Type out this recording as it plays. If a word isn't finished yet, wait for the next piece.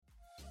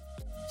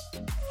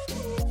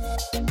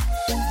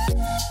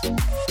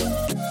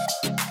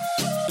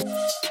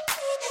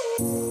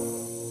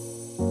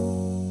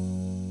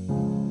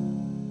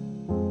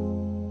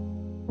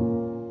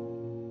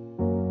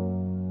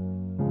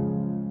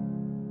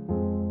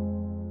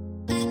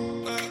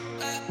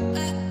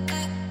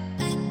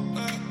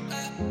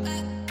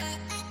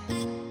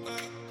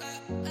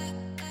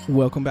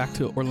Welcome back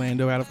to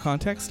Orlando Out of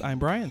Context. I'm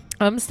Brian.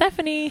 I'm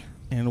Stephanie.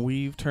 And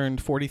we've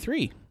turned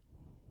 43.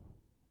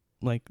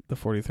 Like the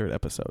 43rd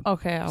episode.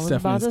 Okay, I was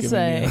Stephanie's about to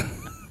say,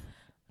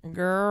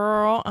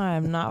 girl,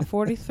 I'm not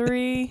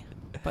 43,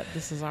 but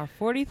this is our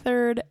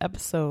 43rd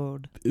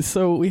episode.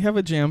 So we have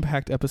a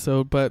jam-packed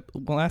episode, but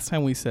last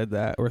time we said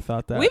that or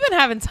thought that. We've been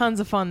having tons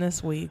of fun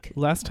this week.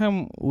 Last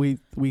time we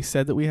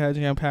said that we had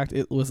jam-packed,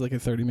 it was like a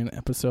 30-minute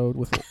episode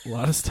with a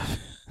lot of stuff.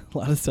 A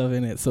lot of stuff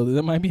in it. So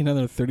there might be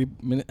another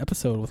 30-minute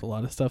episode with a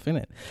lot of stuff in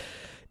it.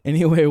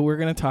 Anyway, we're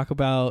going to talk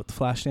about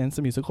Flashdance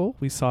the Musical.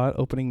 We saw it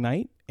opening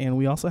night, and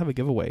we also have a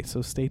giveaway.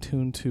 So stay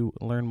tuned to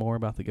learn more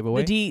about the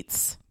giveaway. The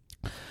deets.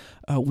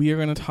 We are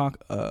going to talk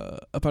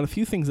about a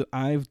few things that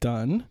I've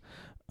done.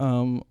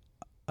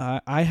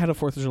 I had a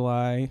 4th of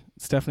July.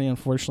 Stephanie,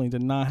 unfortunately,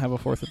 did not have a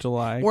 4th of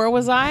July. Where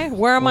was I?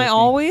 Where am I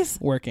always?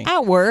 Working.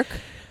 At work.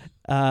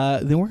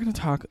 Then we're going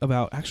to talk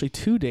about actually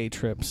 2-day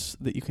trips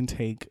that you can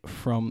take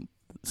from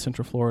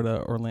Central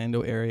Florida, Orlando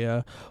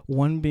area.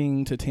 One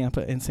being to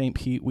Tampa and St.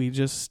 Pete. We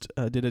just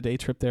did a day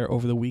trip there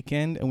over the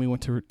weekend, and we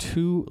went to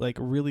 2 like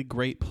really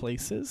great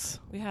places.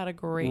 We had a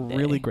great day.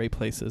 Really great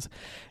places.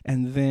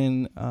 And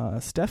then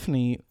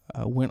Stephanie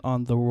went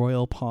on the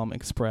Royal Palm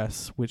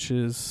Express, which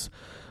is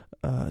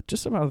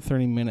just about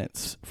 30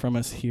 minutes from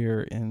us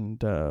here in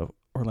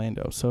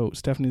Orlando. So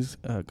Stephanie's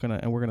we're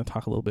gonna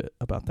talk a little bit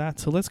about that.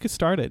 So let's get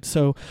started.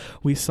 So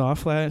we saw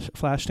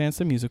Flashdance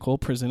the Musical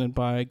presented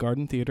by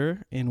Garden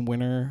Theater in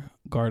Winter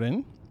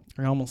Garden.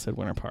 I almost said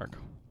Winter Park.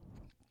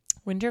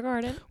 Winter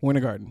Garden.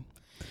 Winter Garden.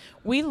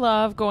 We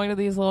love going to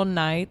these little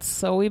nights.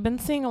 So we've been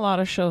seeing a lot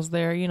of shows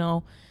there, you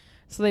know.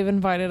 So they've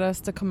invited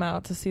us to come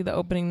out to see the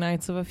opening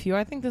nights of a few.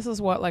 I think this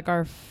is like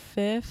our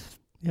 5th?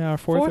 Yeah, our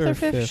fourth or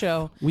fifth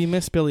show. We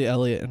missed Billy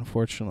Elliot,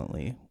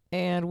 unfortunately.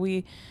 And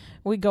we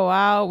go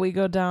out, we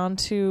go down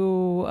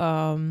to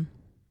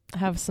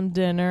have some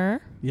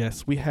dinner.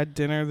 Yes, we had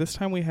dinner. This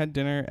time we had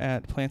dinner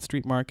at Plant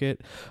Street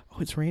Market. Oh,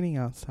 it's raining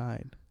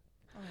outside.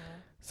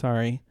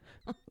 Sorry.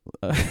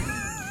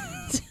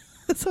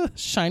 It's a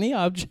shiny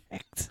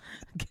object.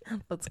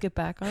 Let's get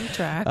back on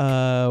track.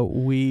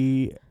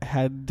 We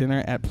had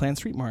dinner at Plant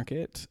Street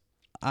Market.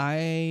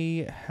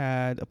 I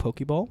had a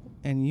poke bowl,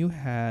 and you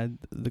had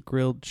the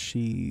grilled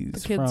cheese. The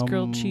kids'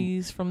 grilled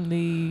cheese from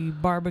the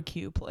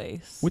barbecue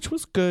place. Which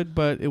was good,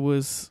 but it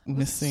was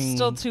missing.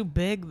 Still too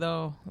big,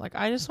 though. Like,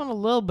 I just want a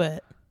little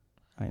bit.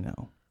 I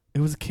know.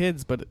 It was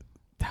kids, but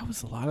that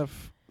was a lot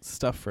of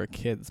stuff for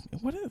kids.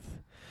 What if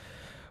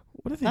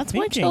they That's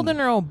thinking? why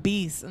children are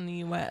obese in the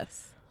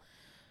U.S.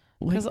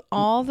 Because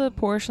all the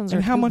portions are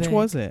and how too much big.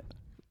 was it?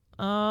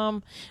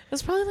 It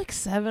was probably like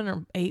 $7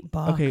 or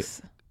 $8. Okay.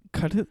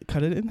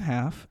 Cut it in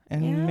half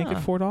and make it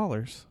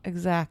 $4.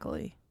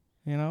 Exactly.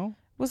 You know?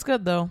 It was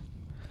good though.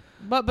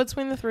 But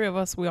between the three of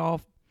us, we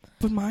all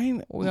finished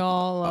you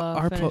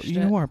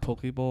know our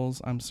poke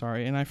bowls, I'm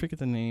sorry, and I forget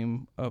the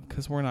name of,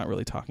 because we're not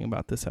really talking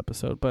about this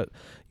episode, but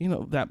you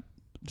know that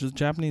just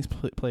Japanese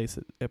place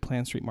at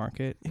Plant Street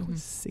Market, it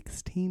was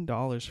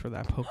 $16 for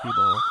that poke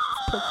bowl.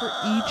 For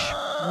each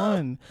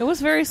one. It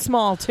was very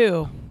small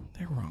too.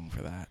 They're wrong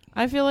for that.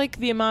 I feel like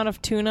the amount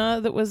of tuna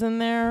that was in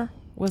there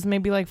was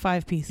maybe like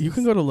 5 pieces. You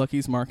can go to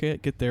Lucky's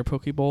Market, get their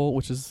poke bowl,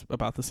 which is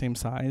about the same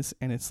size,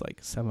 and it's like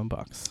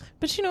 $7.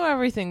 But you know,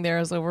 everything there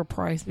is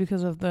overpriced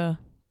because of the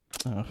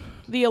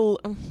allure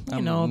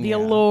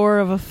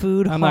of a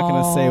food hall. I'm not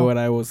going to say what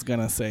I was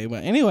going to say,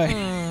 but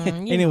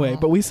anyway,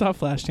 but we saw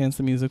Flashdance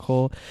the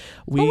Musical.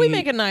 We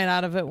make a night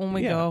out of it when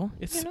we go.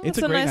 It's a a great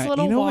nice night.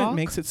 little walk. What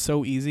makes it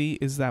so easy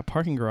is that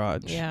parking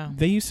garage. Yeah.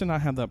 They used to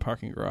not have that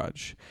parking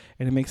garage,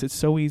 and it makes it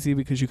so easy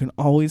because you can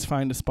always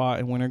find a spot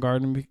in Winter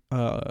Garden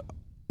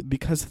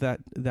because of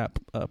that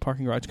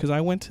parking garage. Because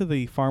I went to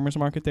the farmer's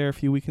market there a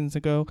few weekends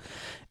ago,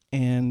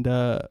 and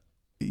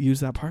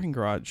use that parking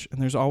garage,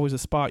 and there's always a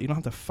spot. You don't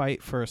have to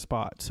fight for a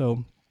spot.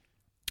 So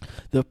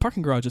the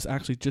parking garage is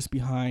actually just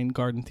behind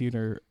Garden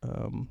Theater.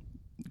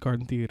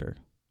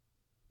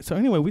 So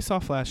anyway, we saw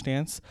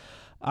Flashdance.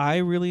 I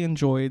really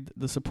enjoyed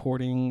the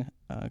supporting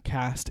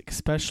cast,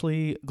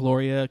 especially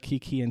Gloria,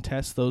 Kiki, and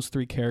Tess, those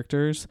 3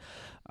 characters.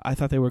 I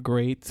thought they were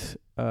great.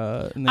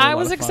 I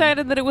was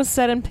excited that it was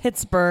set in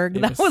Pittsburgh.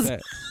 It was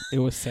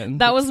set in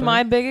That Pittsburgh. was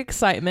my big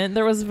excitement.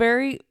 There was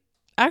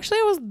Actually,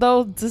 I was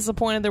though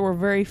disappointed there were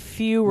very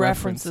few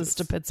references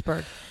to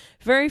Pittsburgh.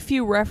 Very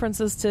few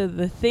references to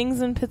the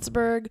things in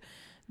Pittsburgh.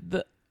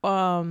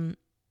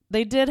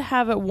 They did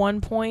have at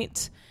one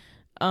point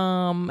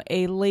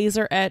a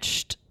laser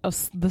etched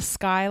of the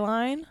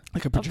skyline,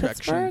 like a projection.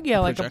 Pittsburgh. Yeah,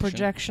 like a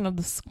projection of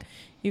the.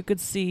 You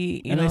could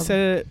see. They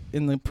said it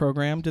in the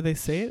program. Did they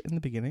say it in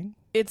the beginning?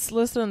 it's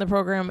listed in the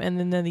program and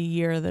then the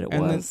year that it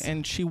was.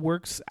 And she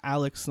works,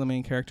 Alex, the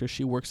main character,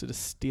 she works at a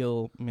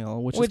steel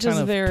mill, which is is kind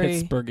of very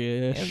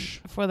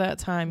Pittsburgh-ish. for that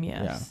time,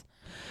 yes.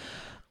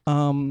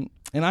 Yeah.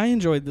 And I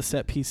enjoyed the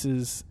set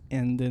pieces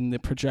and then the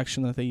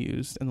projection that they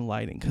used and the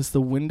lighting, because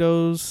the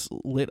windows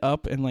lit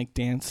up and like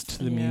danced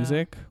to the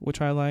music,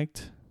 which I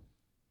liked.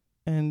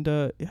 And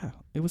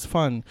it was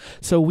fun.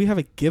 So we have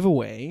a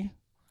giveaway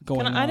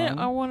going on.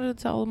 I wanted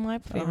to tell my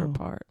favorite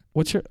part.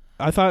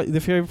 I thought the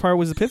favorite part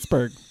was the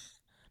Pittsburgh.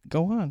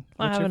 Go on.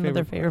 I have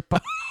another favorite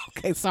part.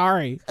 Okay,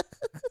 sorry.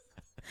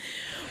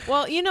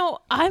 Well,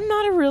 I'm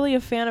not really a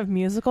fan of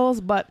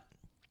musicals, but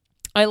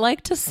I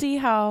like to see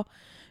how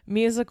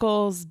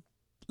musicals,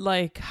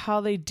 like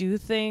how they do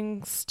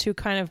things to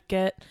kind of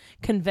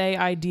convey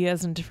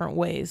ideas in different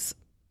ways.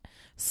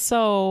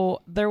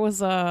 So there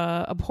was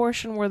a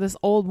portion where this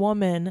old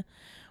woman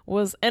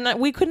was, and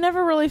we could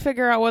never really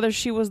figure out whether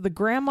she was the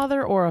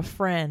grandmother or a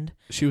friend.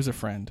 She was a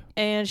friend.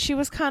 And she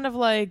was kind of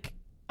like,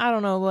 I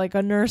don't know, like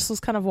a nurse was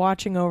kind of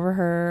watching over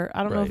her.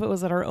 I don't know if it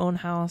was at her own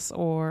house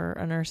or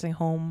a nursing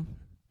home.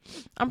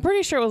 I'm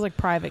pretty sure it was like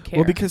private care.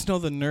 Well, because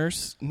the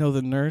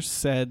nurse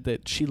said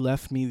that she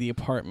left me the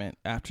apartment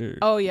after.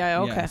 Oh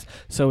yeah, okay. Yes.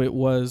 So it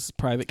was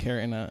private care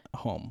in a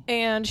home.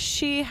 And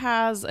she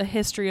has a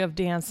history of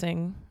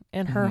dancing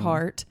in her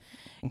heart.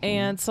 Mm-hmm.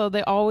 And so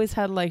they always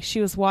had, like, she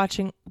was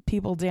watching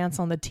people dance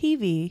on the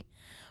TV,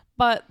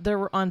 but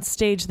on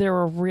stage there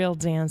were real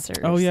dancers.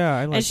 Oh yeah,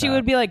 I like and she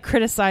would be like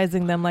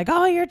criticizing them, like,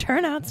 "Oh, your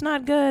turnout's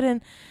not good,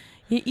 and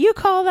you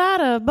call that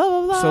a blah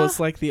blah blah." So it's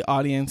like the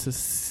audience is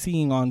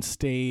seeing on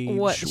stage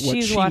what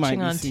she's she watching might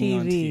be on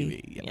seeing TV. On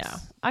TV. Yes. Yeah,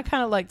 I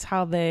kind of liked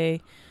how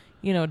they,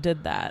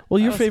 did that. Well,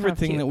 your that favorite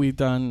thing that we've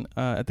done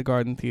at the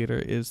Garden Theater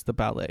is the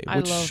ballet,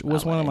 which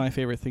was one of my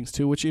favorite things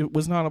too. Which it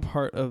was not a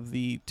part of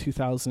the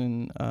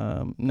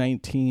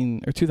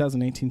 2019 or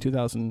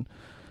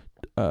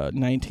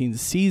 2018-2019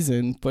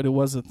 season, but it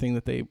was a thing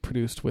that they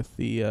produced with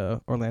the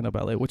Orlando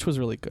Ballet, which was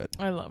really good.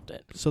 I loved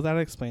it. So that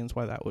explains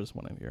why that was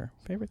one of your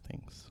favorite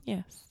things.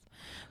 Yes.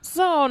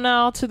 So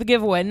now to the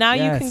giveaway. Now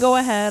you can go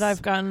ahead.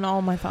 I've gotten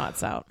all my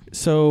thoughts out.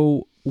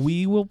 So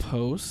we will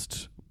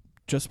post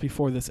just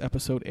before this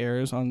episode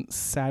airs on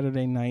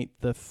Saturday night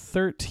the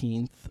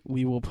 13th.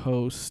 We will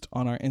post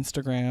on our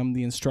Instagram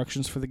the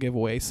instructions for the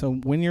giveaway. So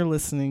when you're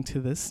listening to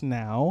this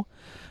now,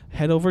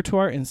 head over to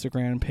our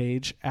Instagram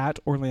page at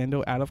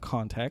Orlando Out of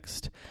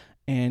Context,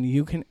 and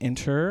you can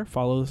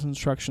follow those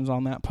instructions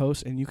on that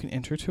post, and you can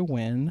enter to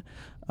win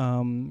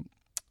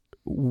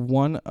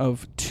one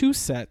of 2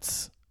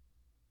 sets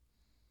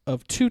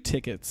of 2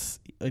 tickets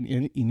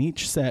in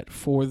each set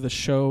for the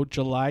show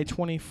July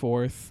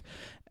 24th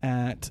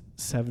at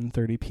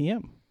 7:30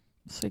 p.m.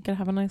 So you can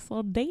have a nice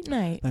little date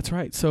night. That's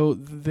right. So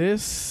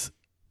this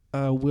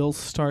will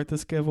start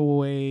this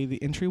giveaway. The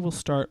entry will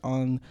start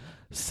on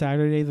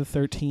Saturday the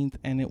 13th,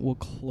 and it will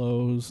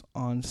close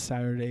on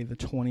Saturday the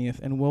 20th,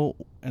 and we'll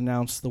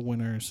announce the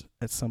winners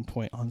at some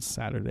point on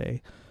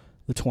Saturday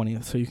the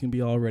 20th, so you can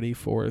be all ready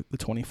for the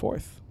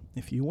 24th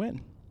if you win.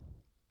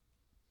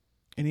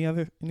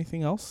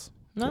 Anything else?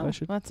 No,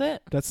 that's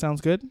it. That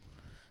sounds good?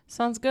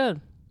 Sounds good.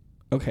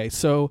 Okay,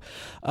 so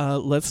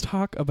let's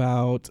talk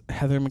about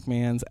Heather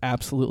McMahon's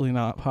Absolutely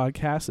Not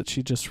podcast that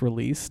she just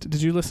released.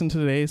 Did you listen to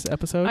today's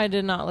episode? I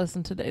did not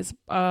listen to today's.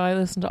 I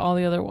listened to all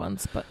the other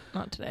ones, but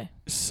not today.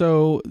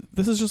 So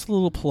this is just a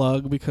little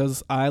plug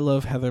because I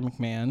love Heather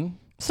McMahon.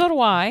 So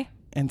do I.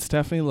 And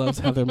Stephanie loves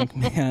Heather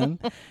McMahon.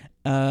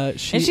 And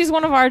she's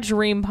one of our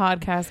dream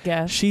podcast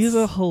guests. She's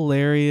a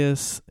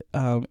hilarious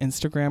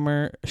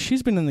Instagrammer.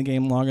 She's been in the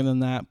game longer than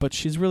that, but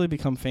she's really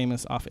become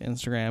famous off of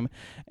Instagram.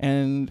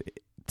 And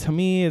to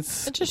me, it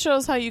just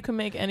shows how you can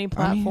make any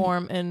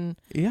platform and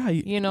you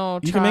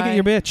can make it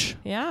your bitch.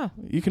 Yeah,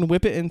 you can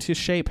whip it into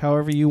shape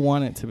however you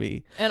want it to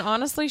be. And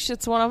honestly,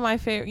 it's one of my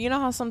favorite. You know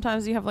how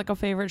sometimes you have like a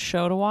favorite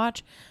show to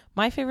watch.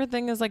 My favorite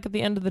thing is like at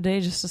the end of the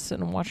day, just to sit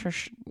and watch her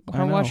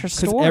watch her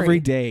story. Because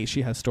every day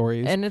she has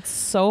stories, and it's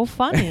so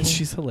funny. And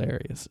she's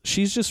hilarious.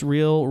 She's just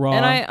real raw.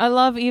 And I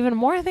love even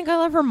more. I think I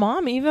love her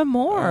mom even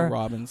more.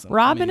 Robin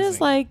amazing.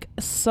 Is like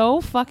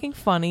so fucking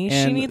funny.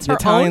 And she needs her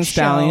Italian own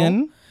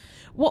Stallion. Show.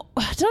 Well,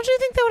 don't you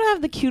think they would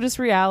have the cutest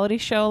reality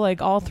show?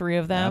 Like all 3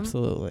 of them.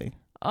 Absolutely.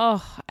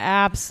 Oh,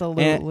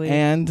 absolutely.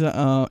 And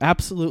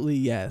absolutely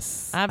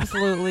yes.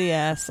 Absolutely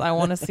yes. I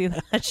want to see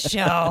that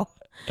show.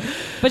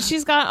 But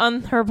she's got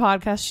on her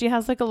podcast, she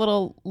has like a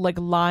little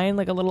line,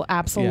 like a little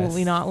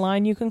absolutely not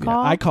line you can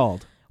call. I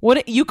called.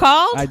 What you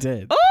called? I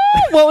did.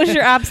 Oh, what was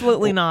your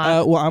absolutely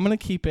not? Well, I'm going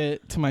to keep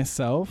it to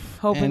myself.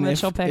 Hoping that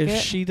she'll pick it.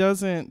 If she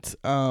doesn't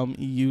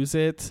use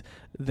it,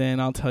 then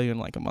I'll tell you in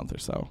like a month or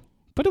so.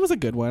 But it was a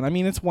good one. I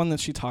mean, it's one that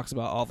she talks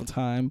about all the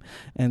time,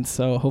 and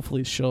so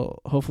hopefully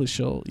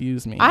she'll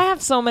use me. I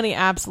have so many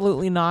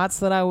absolutely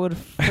nots that I would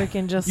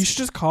freaking just. You should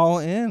just call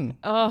in.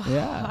 Oh,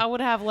 yeah. I would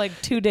have like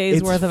 2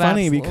 days worth of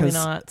absolutely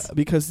nots.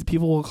 Because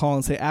people will call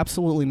and say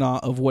absolutely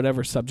not of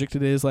whatever subject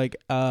it is, like,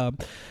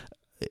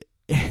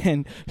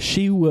 and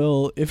she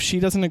will, if she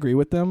doesn't agree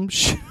with them,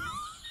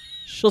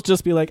 She'll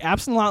just be like,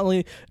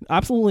 absolutely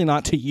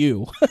not to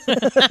you.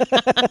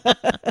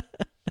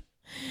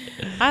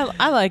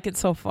 I like it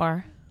so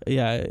far.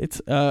 Yeah,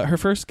 it's her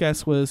first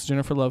guest was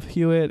Jennifer Love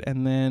Hewitt,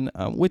 and then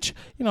which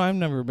I've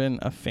never been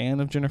a fan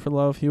of Jennifer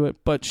Love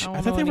Hewitt, but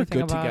I thought they were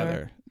good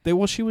together.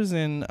 She was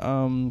in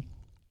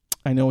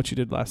I Know What You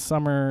Did Last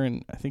Summer,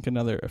 and I think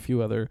a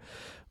few other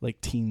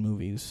like teen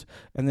movies.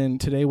 And then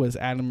today was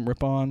Adam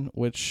Rippon,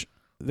 which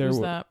who's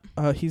that?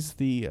 He's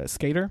the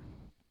skater.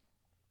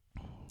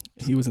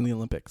 He was in the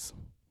Olympics.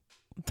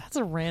 That's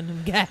a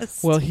random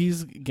guess. Well,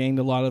 he's gained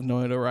a lot of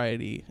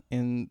notoriety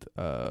and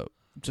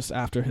just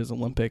after his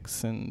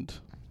Olympics and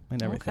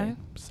everything. Okay.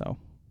 So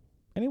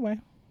anyway,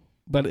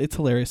 but it's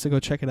hilarious, so go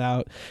check it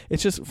out.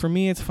 It's just, for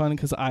me, it's fun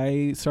because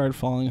I started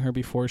following her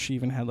before she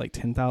even had like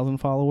 10,000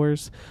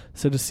 followers.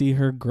 So to see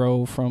her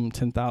grow from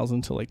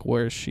 10,000 to like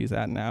where she's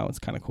at now, it's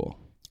kind of cool.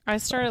 I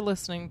started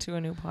listening to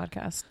a new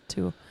podcast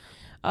too.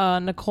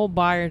 Nicole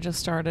Byer just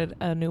started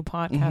a new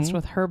podcast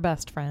with her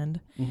best friend.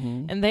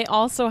 And they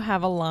also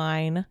have a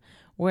line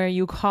where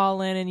you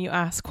call in and you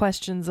ask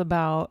questions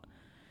about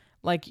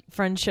like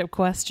friendship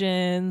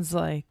questions,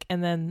 like,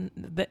 and then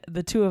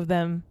the two of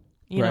them,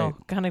 you know,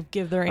 kind of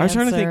give their answer. I was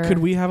trying to think, could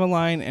we have a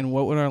line and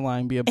what would our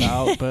line be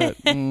about? But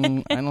I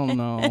don't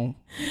know.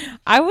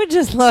 I would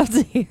just love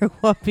to hear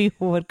what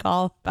people would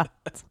call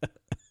about.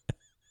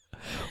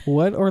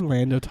 What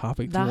Orlando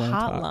topic do you want to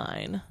talk? The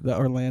hotline. The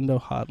Orlando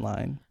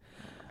hotline.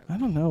 I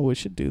don't know. We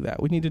should do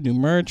that. We need to do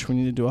merch. We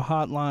need to do a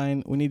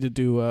hotline. We need to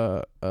do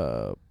a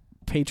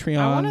Patreon.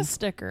 I want a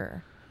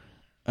sticker.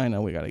 I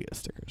know. We got to get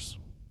stickers.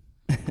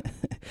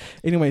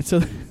 Anyway, so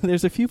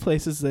there's a few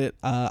places that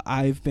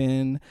I've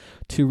been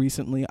to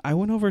recently. I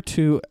went over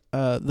to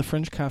the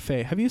French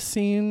Cafe. Have you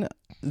seen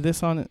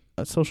this on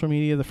social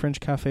media? The French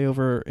Cafe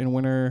over in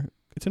Winter.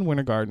 It's in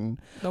Winter Garden.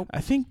 Nope.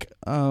 I think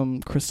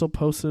Crystal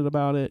posted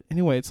about it.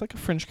 Anyway, it's like a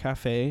French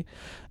cafe,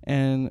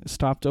 and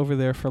stopped over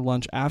there for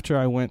lunch after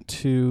I went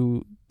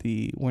to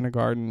the Winter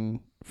Garden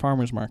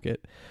Farmers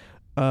Market.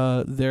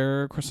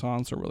 Their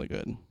croissants are really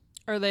good.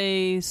 Are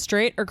they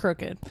straight or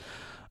crooked?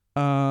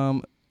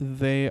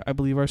 They, I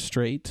believe, are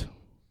straight.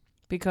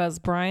 Because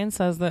Brian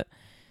says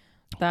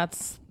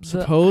that's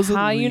supposedly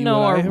how you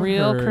know a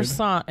real heard.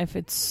 Croissant if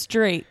it's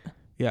straight.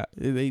 Yeah,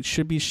 they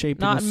should be shaped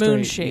not in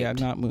moon straight. shaped.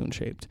 Yeah, not moon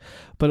shaped.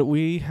 But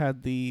we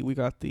got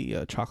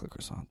the chocolate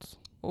croissants.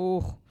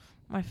 Oh,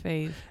 my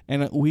fave.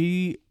 And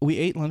we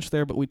ate lunch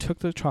there, but we took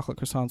the chocolate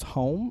croissants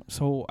home,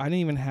 so I didn't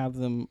even have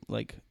them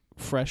like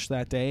fresh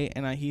that day,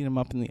 and I heated them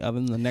up in the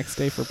oven the next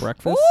day for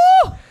breakfast.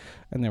 Ooh!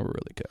 And they were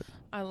really good.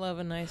 I love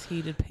a nice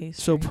heated pastry.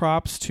 So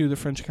props to the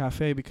French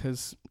Cafe,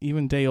 because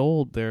even day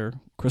old, their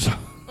croissant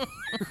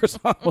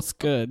was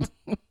good.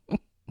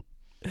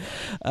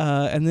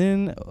 And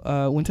then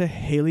went to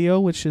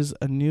Halio, which is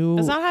a new...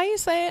 Is that how you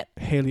say it?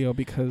 Halio,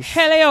 because...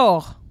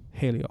 Halio.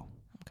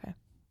 Okay.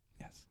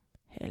 Yes.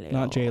 Halio.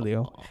 Not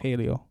J-Leo.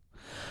 Halio.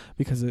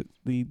 Because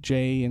the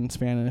J in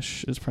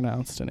Spanish is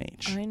pronounced an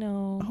H. I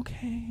know.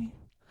 Okay.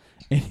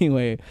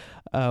 Anyway,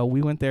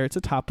 we went there. It's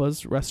a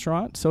tapas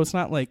restaurant, so it's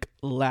not like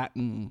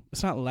Latin.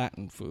 It's not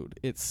Latin food.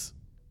 It's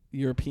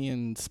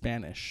European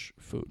Spanish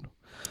food.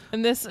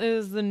 And this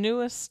is the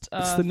newest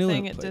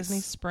thing at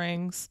Disney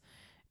Springs.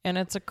 And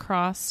it's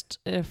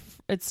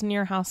it's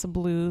near House of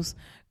Blues,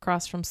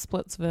 across from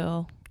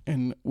Splitsville.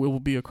 And we will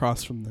be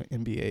across from the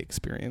NBA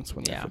experience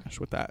when they finish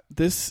with that.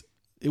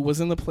 It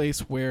was in the place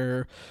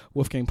where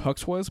Wolfgang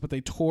Puck's was, but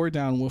they tore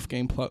down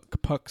Wolfgang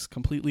Puck's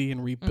completely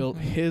and rebuilt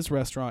his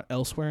restaurant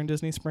elsewhere in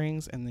Disney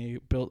Springs, and they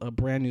built a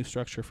brand new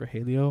structure for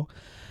Halio.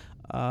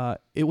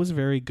 It was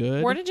very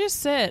good. Where did you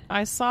sit?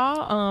 I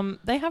saw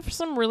they have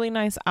some really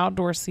nice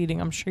outdoor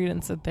seating. I'm sure you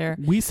didn't sit there.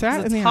 We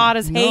sat in the hot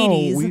as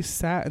Hades. No, we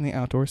sat in the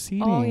outdoor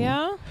seating. Oh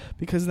yeah?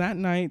 Because that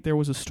night there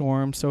was a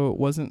storm, so it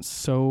wasn't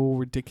so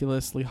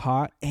ridiculously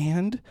hot,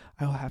 and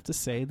I will have to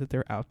say that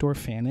their outdoor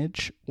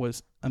fanage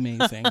was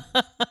amazing.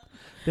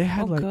 They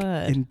had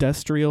good.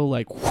 Industrial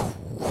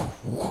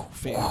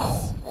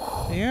fans.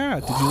 Yeah,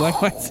 did you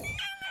like my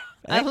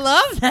I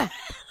love that.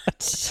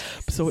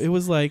 So it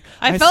was like...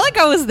 I felt like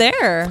I was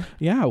there.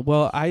 Yeah,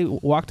 well, I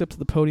walked up to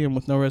the podium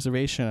with no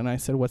reservation, and I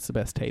said, what's the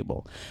best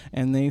table?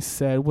 And they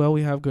said, well,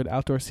 we have good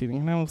outdoor seating.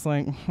 And I was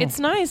like... It's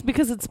nice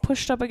because it's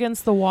pushed up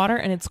against the water,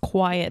 and it's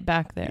quiet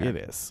back there. It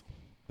is.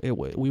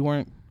 We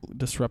weren't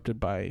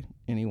disrupted by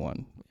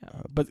anyone.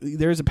 But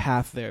there's a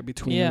path there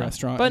between the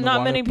restaurant but and the not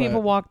water, many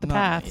people walk the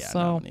path.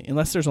 So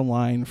unless there's a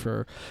line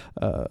for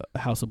a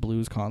House of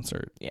Blues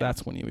concert,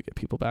 that's when you would get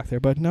people back there.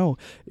 But no,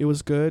 it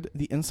was good.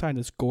 The inside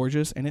is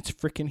gorgeous, and it's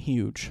freaking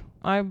huge.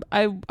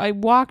 I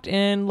walked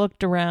in,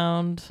 looked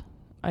around,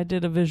 I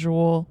did a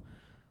visual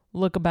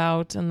look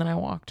about, and then I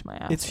walked my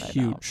ass. It's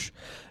huge.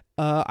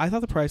 I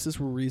thought the prices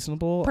were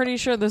reasonable. Pretty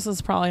sure this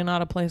is probably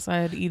not a place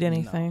I'd eat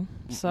anything.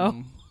 No.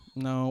 So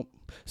no.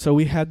 So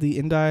we had the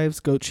endives,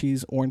 goat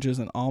cheese, oranges,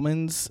 and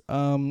almonds,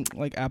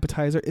 like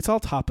appetizer. It's all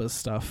tapas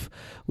stuff.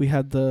 We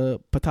had the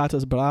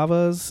patatas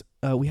bravas.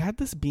 We had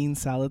this bean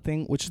salad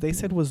thing, which they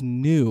said was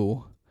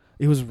new.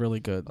 It was really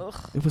good.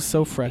 It was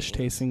so fresh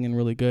tasting and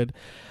really good.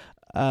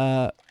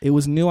 It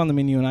was new on the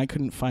menu, and I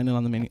couldn't find it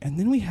on the menu. And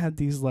then we had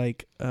these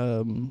like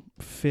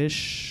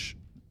fish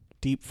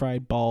deep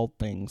fried ball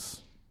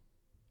things.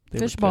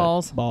 Fish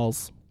balls.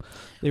 Balls.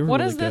 They were What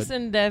really is this good.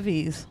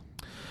 endives?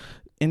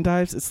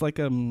 Endives? It's like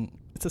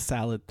it's a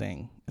salad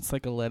thing. It's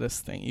like a lettuce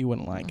thing. You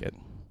wouldn't like it.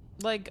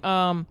 Like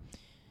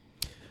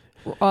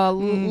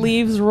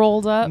leaves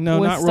rolled up. No,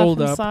 with not stuff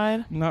rolled inside?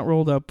 up. Not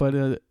rolled up,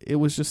 but it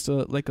was just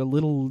like a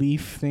little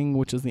leaf thing,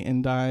 which is the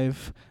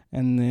endive,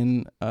 and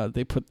then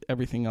they put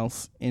everything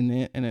else in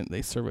it, and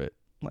they serve it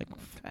like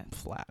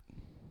flat.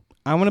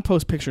 I'm gonna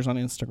post pictures on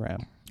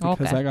Instagram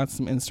because I got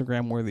some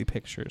Instagram worthy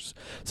pictures.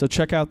 So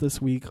check out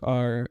this week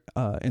our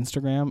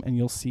Instagram, and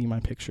you'll see my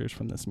pictures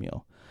from this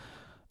meal.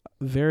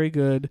 Very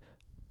good.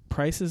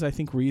 Prices, I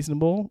think,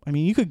 reasonable. I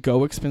mean, you could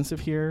go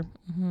expensive here,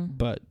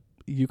 but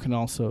you can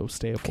also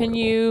stay affordable. Can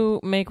you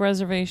make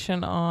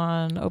reservation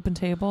on Open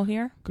Table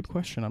here? Good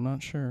question. I'm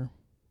not sure.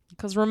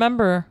 Because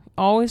remember,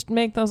 always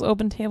make those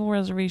Open Table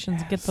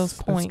reservations and get those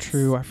points. That's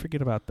true. I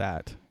forget about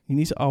that. You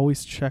need to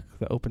always check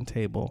the Open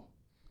Table.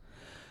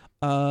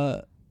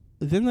 Then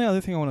the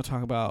other thing I want to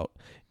talk about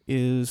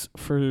is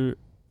for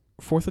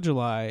 4th of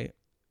July,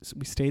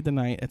 we stayed the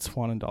night at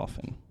Swan and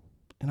Dolphin.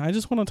 And I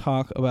just want to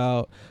talk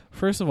about,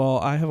 first of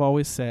all, I have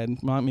always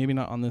said, maybe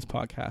not on this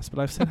podcast, but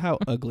I've said how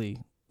ugly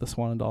the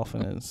Swan and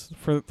Dolphin is.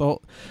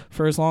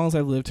 For as long as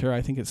I've lived here,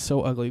 I think it's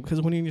so ugly.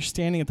 Because when you're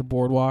standing at the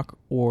boardwalk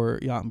or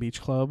Yacht and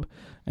Beach Club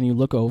and you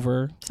look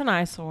over... It's an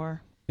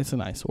eyesore. It's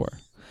an eyesore.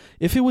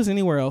 If it was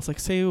anywhere else, like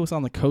say it was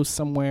on the coast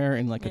somewhere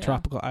in like a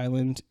tropical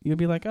island, you'd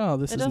be like, oh,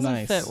 this is nice. It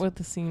doesn't fit with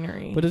the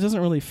scenery. But it doesn't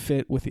really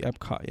fit with the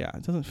Epcot. Yeah,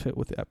 it doesn't fit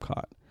with the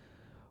Epcot.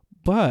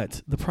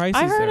 But the price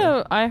is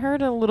there. I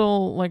heard a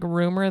little like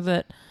rumor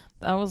that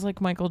was like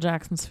Michael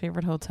Jackson's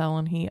favorite hotel,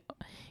 and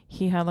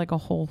he had like a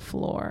whole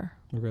floor.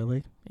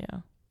 Really?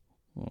 Yeah.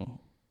 Well,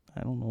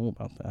 I don't know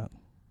about that.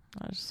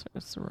 It's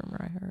a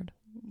rumor I heard.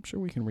 I'm sure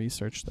we can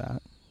research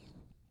that.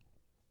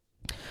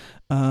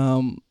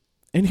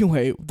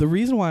 Anyway, the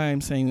reason why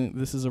I'm saying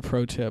this is a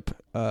pro tip,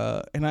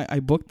 and I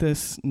booked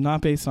this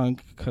not based on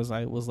because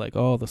I was like,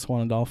 oh, the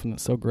Swan and Dolphin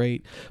is so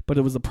great, but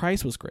the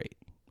price was great.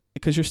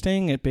 Because you're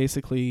staying at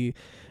basically,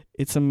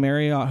 it's a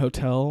Marriott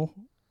hotel,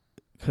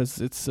 because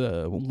it's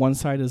one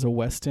side is a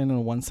Westin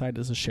and one side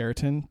is a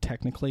Sheraton,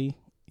 technically,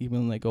 even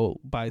when they go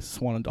by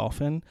Swan and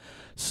Dolphin.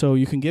 So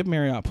you can get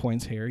Marriott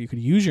points here. You could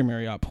use your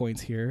Marriott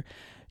points here.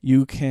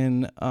 You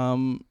can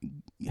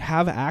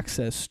have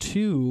access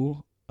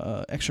to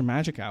extra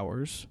magic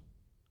hours,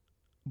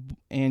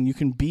 and you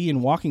can be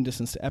in walking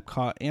distance to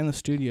Epcot and the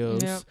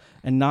studios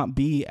and not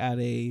be at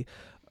a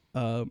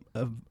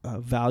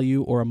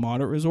value or a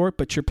moderate resort,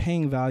 but you're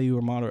paying value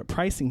or moderate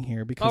pricing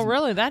here because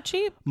really that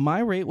cheap? My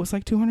rate was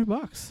like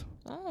 $200.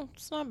 Oh,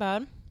 it's not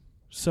bad.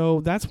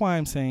 So that's why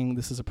I'm saying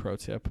this is a pro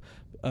tip.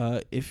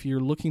 If you're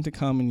looking to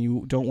come and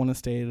you don't want to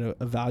stay at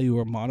a value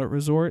or moderate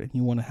resort and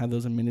you want to have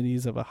those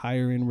amenities of a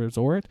higher end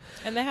resort,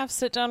 and they have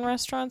sit down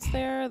restaurants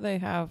there. They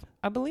have,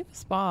 I believe, a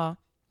spa.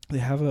 They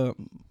have a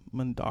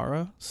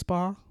Mandara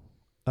spa,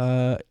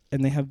 and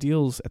they have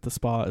deals at the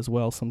spa as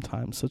well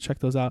sometimes. So check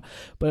those out.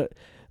 But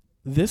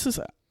this is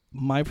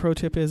my pro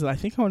tip is I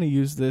think I want to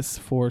use this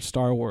for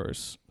Star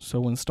Wars. So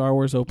when Star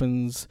Wars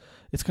opens,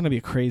 it's going to be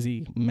a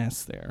crazy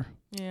mess there.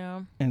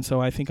 Yeah. And so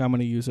I think I'm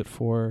going to use it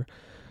for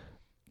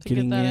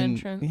getting in.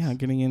 Entrance. Yeah,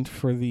 getting in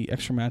for the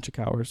extra magic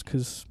hours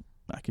because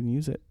I can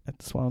use it at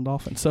the Swan and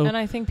Dolphin. So, and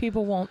I think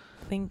people won't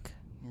think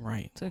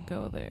right to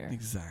go there.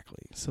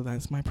 Exactly. So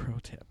that's my pro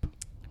tip.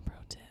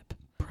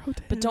 Pro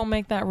tip. But don't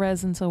make that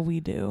res until we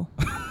do.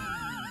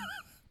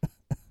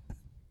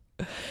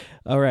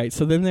 All right.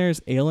 So then there's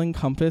Ale and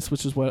Compass,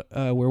 which is where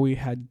we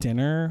had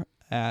dinner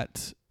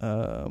at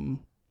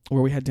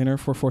where we had dinner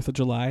for 4th of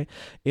July.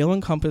 Ale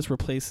and Compass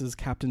replaces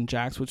Captain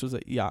Jack's, which was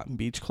at Yacht and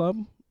Beach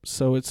Club.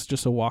 So it's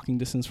just a walking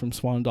distance from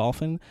Swan and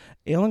Dolphin.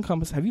 Ale and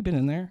Compass, have you been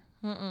in there?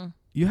 Mm-mm.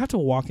 You have to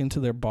walk into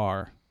their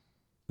bar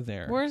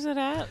there. Where's it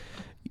at?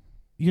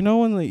 You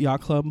know in the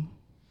Yacht Club?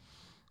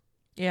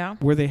 Yeah.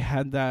 Where they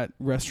had that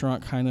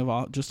restaurant kind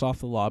of just off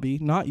the lobby?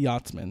 Not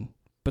Yachtsman,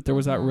 but there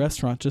was that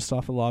restaurant just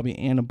off the lobby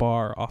and a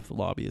bar off the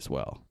lobby as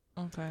well.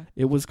 Okay.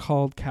 It was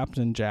called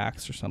Captain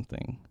Jack's or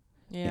something.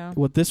 Yeah.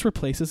 What this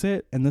replaces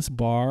it, and this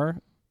bar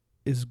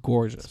is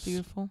gorgeous. It's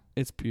beautiful.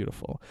 It's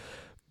beautiful.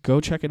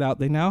 Go check it out.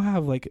 They now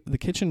have like the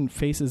kitchen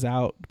faces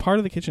out. Part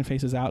of the kitchen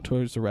faces out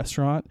towards the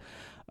restaurant.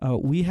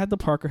 We had the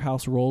Parker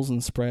House rolls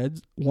and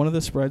spreads. One of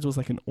the spreads was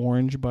like an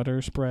orange butter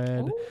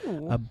spread,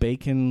 a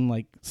bacon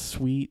like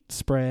sweet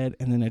spread,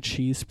 and then a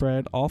cheese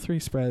spread. All three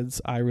spreads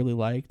I really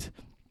liked.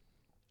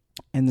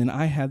 And then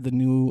I had the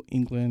New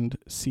England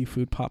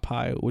seafood pot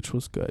pie, which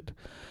was good.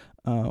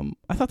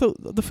 I thought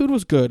the food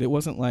was good. It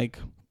wasn't like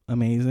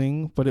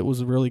amazing, but it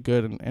was really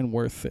good and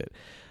worth it.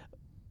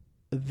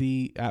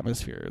 The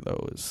atmosphere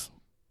though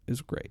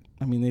is great.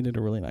 I mean, they did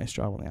a really nice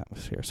job on the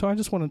atmosphere. So I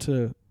just wanted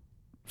to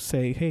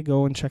say, hey,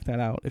 go and check that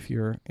out if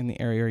you're in the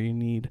area you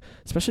need,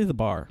 especially the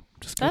bar.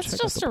 That's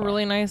just a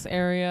really nice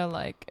area.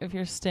 Like if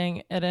you're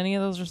staying at any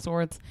of those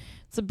resorts,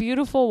 it's a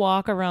beautiful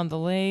walk around the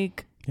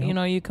lake. Yep. You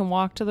know, you can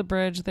walk to the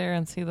bridge there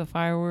and see the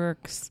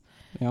fireworks.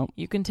 Yep.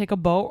 You can take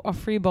a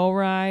free boat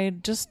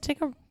ride. Just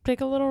take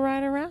a little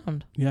ride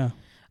around. Yeah.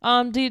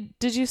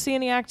 Did you see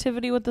any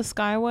activity with the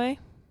Skyway?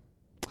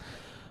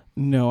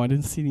 No, I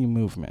didn't see any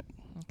movement.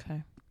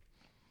 Okay.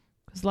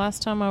 Because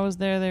last time I was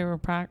there, they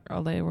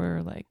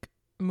were like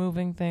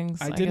moving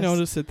things. I did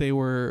notice that they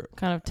were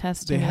kind of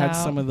testing. They had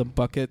some of the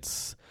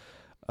buckets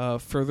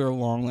further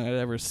along than I'd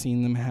ever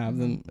seen them have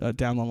them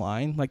down the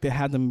line. Like they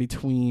had them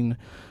between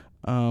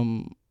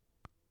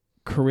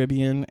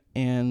Caribbean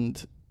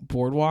and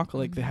Boardwalk.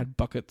 Like they had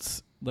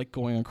buckets like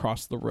going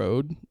across the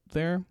road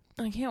there.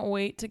 I can't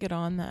wait to get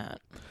on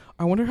that.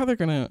 I wonder how they're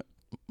gonna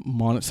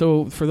monitor.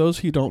 So for those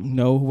who don't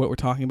know what we're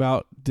talking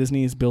about,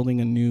 Disney is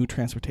building a new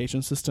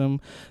transportation system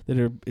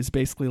that is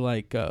basically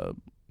like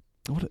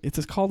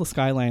it's called a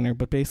Skyliner,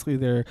 but basically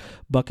they're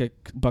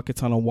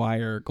buckets on a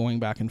wire going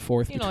back and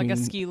forth. Between, like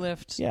a ski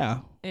lift, in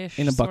a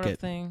bucket sort of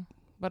thing,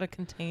 but a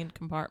contained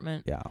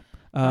compartment. Yeah,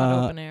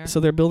 not open air. So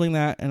they're building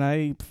that, and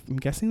I'm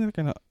guessing they're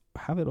gonna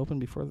have it open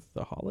before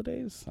the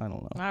holidays. I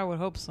don't know. I would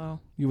hope so.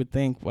 You would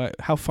think.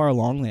 How far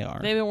along they are?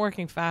 They've been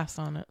working fast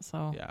on it,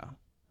 so yeah.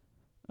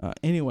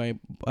 Anyway,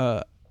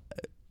 I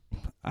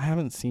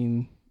haven't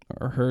seen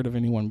or heard of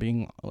anyone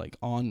being like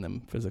on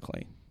them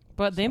physically.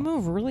 But they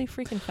move really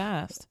freaking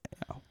fast.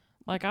 Yeah.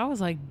 Like I was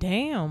like,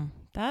 damn,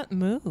 that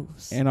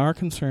moves. And our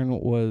concern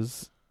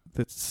was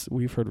that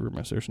we've heard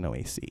rumors there's no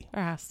AC.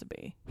 There has to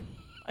be.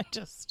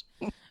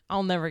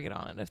 I'll never get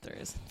on it if there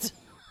isn't.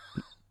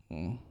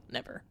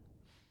 Never.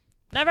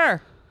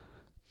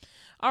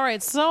 All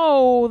right,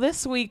 so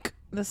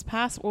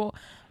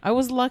I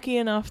was lucky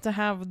enough to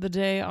have the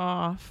day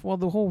off. Well,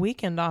 the whole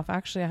weekend off.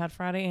 Actually, I had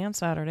Friday and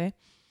Saturday.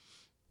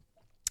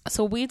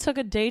 So we took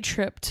a day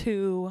trip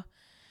to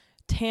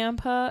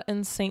Tampa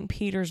and St.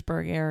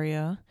 Petersburg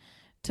area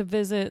to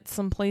visit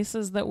some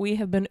places that we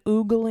have been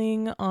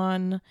oogling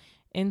on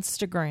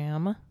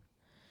Instagram.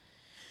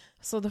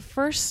 So the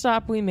first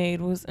stop we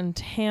made was in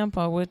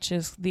Tampa, which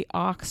is the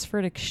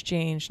Oxford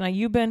Exchange. Now,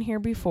 you've been here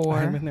before.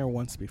 I've been there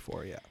once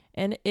before, yeah.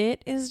 And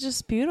it is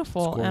just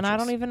beautiful. And I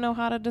don't even know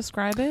how to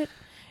describe it.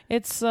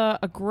 It's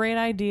a great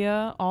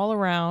idea all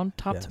around,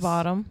 top to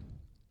bottom.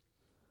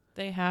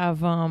 They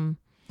have,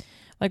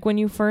 like when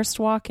you first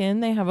walk in,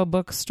 they have a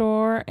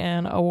bookstore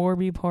and a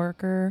Warby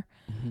Parker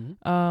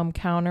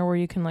counter where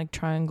you can like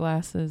try on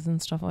glasses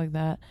and stuff like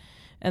that.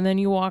 And then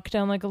you walk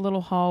down like a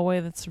little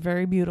hallway that's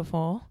very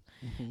beautiful.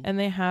 And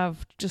they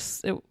have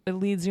it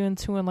leads you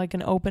into like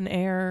an open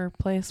air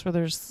place where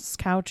there's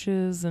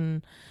couches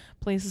and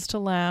places to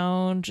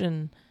lounge,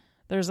 and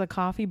there's a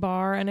coffee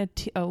bar and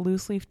a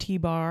loose leaf tea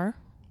bar.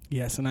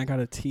 Yes, and I got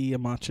a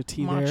matcha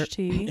tea there. Matcha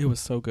tea. It was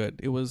so good.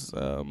 It was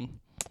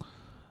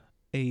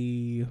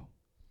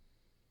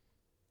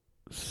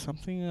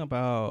something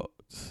about,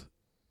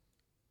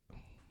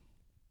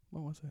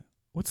 what was it?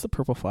 What's the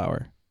purple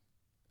flower?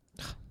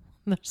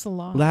 There's a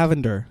lot.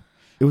 Lavender.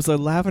 It was a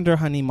lavender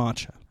honey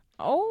matcha.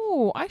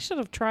 Oh, I should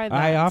have tried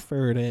that. I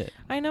offered it.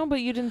 I know,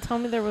 but you didn't tell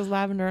me there was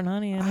lavender and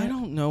honey in it. I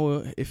don't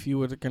know if you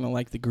were going to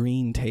like the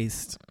green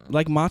taste.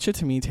 Like matcha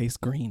to me tastes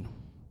green.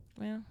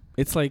 Yeah.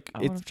 It's like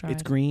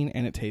it's green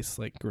and it tastes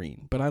like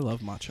green, but I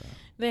love matcha.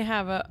 They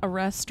have a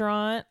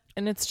restaurant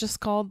and it's just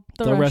called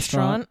the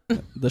restaurant.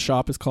 The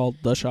shop is called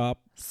The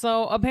Shop.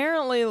 So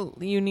apparently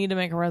you need to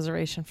make a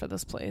reservation for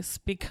this place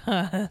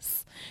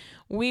because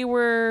we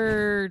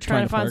were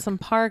trying to find some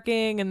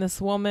parking, and this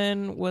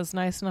woman was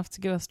nice enough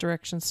to give us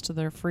directions to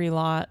their free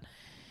lot.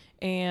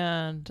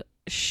 And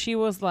she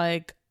was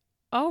like,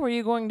 "Oh, were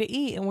you going to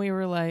eat?" And we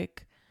were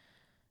like,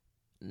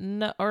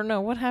 "No," or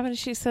 "No, what happened?"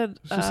 She said,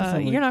 "You're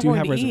not going to eat. Do you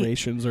have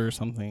reservations or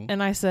something?"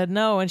 And I said,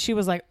 "No." And she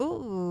was like,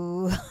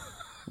 "Ooh."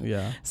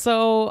 Yeah.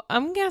 So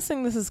I'm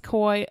guessing this is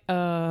quite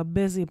a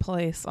busy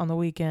place on the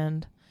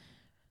weekend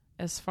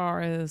as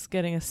far as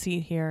getting a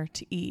seat here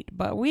to eat.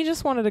 But we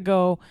just wanted to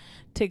go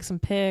take some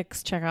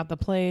pics, check out the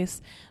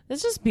place.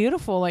 It's just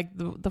beautiful. Like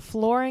the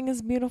flooring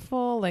is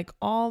beautiful. Like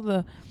all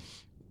the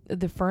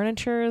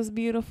furniture is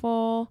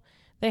beautiful.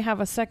 They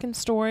have a second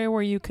story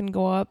where you can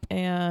go up,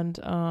 and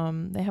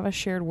they have a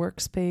shared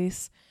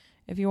workspace.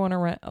 If you want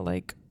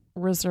to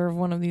reserve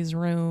one of these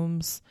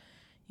rooms,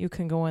 you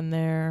can go in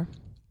there.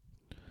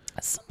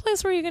 It's some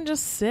place where you can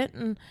just sit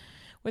and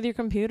with your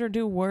computer,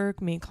 do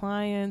work, meet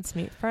clients,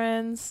 meet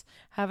friends,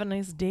 have a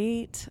nice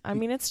date. I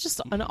mean, it's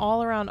just an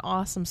all-around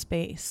awesome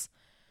space.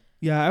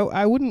 Yeah,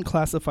 I wouldn't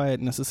classify it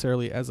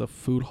necessarily as a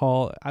food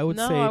hall. I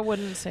wouldn't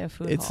say a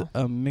food hall. It's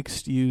a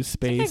mixed-use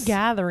space. It's like a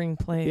gathering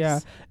place. Yeah,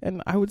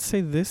 and I would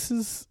say this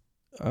is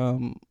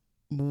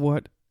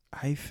what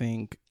I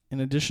think, in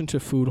addition to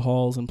food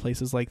halls and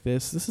places like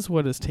this is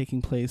what is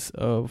taking place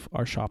of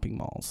our shopping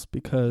malls,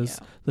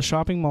 because the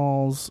shopping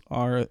malls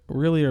are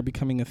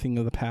becoming a thing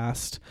of the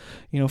past.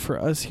 You know, for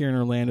us here in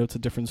Orlando, it's a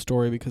different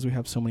story because we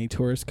have so many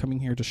tourists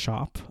coming here to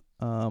shop.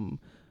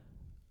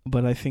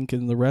 But I think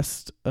in the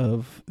rest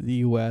of the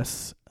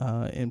U.S.,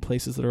 in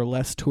places that are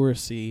less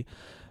touristy,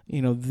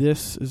 you know,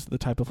 this is the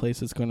type of place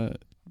that's going to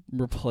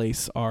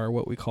replace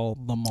what we call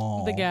the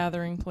mall. The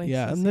gathering place.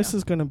 Yeah, and this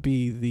is going to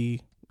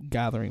be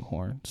gathering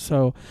horn.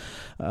 So,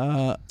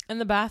 And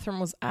the bathroom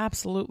was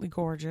absolutely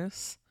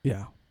gorgeous.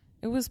 yeah.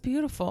 It was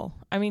beautiful.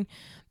 I mean,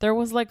 there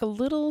was like a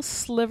little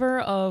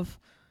sliver of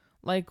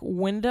like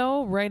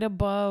window right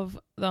above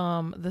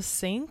the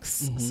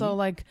sinks. Mhm. So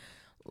like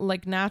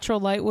natural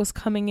light was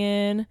coming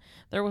in.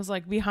 There was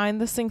like behind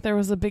the sink there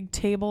was a big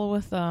table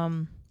with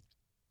an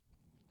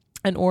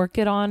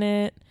orchid on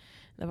it.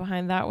 And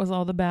behind that was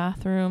all the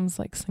bathrooms,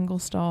 like single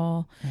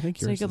stall. I think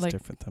So you yours could, is like-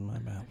 different than my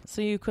bathroom.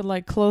 So you could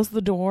like close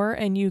the door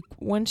and you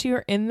once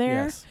you're in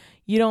there, Yes.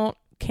 you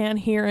can't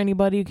hear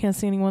anybody, you can't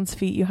see anyone's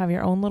feet. You have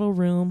your own little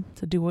room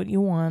to do what you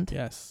want.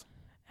 Yes.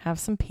 Have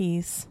some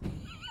peace.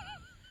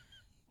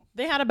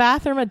 They had a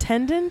bathroom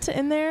attendant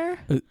in there.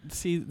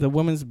 See, the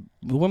women's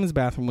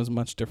bathroom was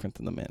much different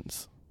than the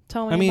men's.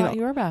 Tell me I mean, about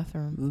your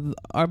bathroom.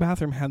 Our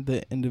bathroom had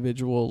the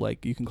individual,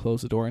 like, you can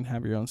close the door and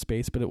have your own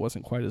space, but it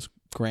wasn't quite as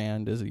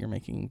grand as you're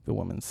making the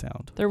women's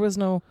sound. There was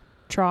no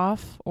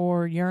trough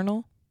or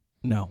urinal.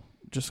 No,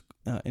 just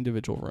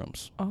individual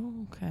rooms.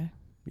 Oh, okay.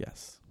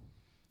 Yes.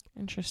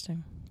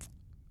 Interesting.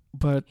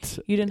 But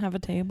You didn't have a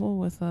table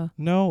with a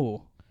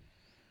no.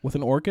 With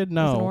an orchid?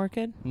 No. with an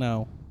orchid?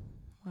 No.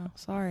 Wow,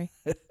 sorry.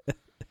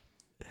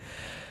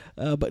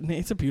 But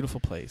it's a beautiful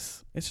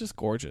place. It's just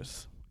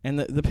gorgeous. And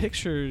the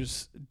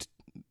pictures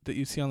that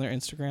you see on their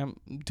Instagram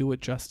do it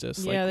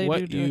justice. Yeah, they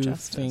what do you it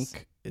justice.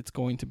 think it's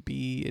going to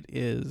be, it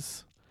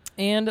is.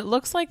 And it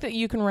looks like that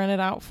you can rent it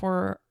out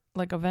for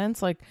like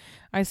events. Like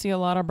I see a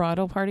lot of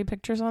bridal party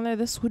pictures on there.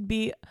 This would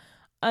be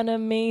an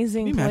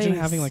amazing Can you imagine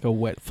place. having like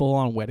a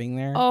full-on wedding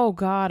there? Oh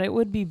God, it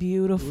would be it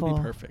beautiful. would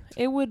be perfect.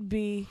 It would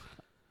be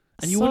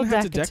And you so wouldn't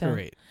have to decadent.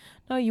 decorate.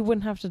 No, you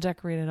wouldn't have to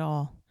decorate at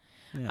all.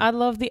 Yeah. I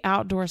love the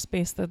outdoor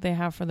space that they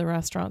have for the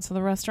restaurant. So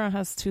the restaurant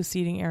has 2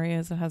 seating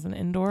areas. It has an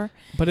indoor.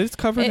 But it's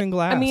covered in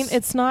glass. I mean,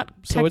 it's not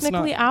So it's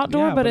technically not-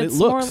 outdoor, yeah, but but it's it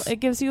more. looks- It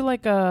gives you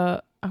like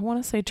a, I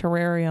want to say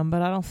terrarium,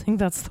 but I don't think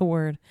that's the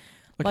word.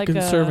 like a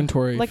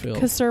conservatory like feel. a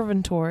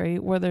conservatory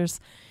where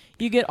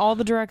you get all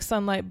the direct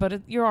sunlight,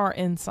 but you are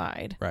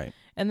inside. Right.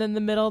 And then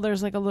the middle,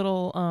 there's like a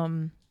little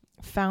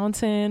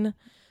fountain.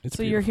 It's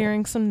So you're beautiful.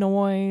 hearing some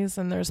noise,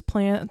 and there's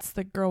plants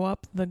that grow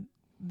up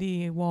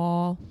the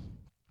wall.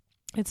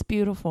 It's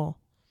beautiful.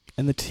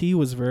 And the tea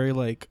was very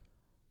like,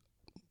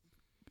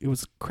 it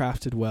was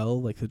crafted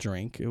well, like the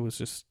drink. It was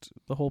just,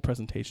 the whole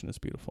presentation is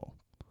beautiful.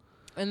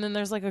 And then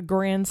there's like a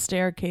grand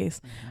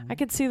staircase. I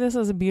could see this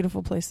as a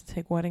beautiful place to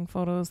take wedding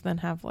photos, then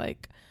have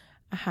like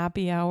a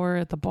happy hour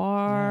at the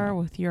bar Yeah.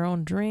 with your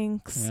own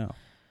drinks. Yeah.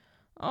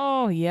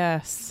 Oh,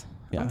 yes.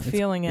 Yeah. I'm it's-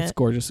 feeling It's it.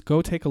 gorgeous.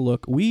 Go take a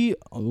look. We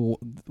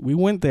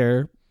went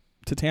there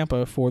to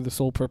Tampa for the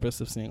sole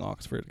purpose of seeing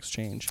Oxford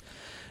Exchange.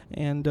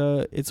 And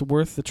it's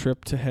worth the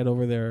trip to head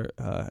over there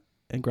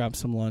and grab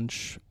some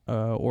lunch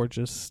or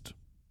just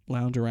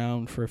lounge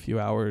around for a few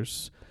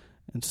hours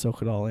and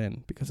soak it all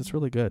in because it's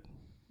really good.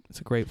 It's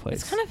a great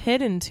place. It's kind of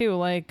hidden too.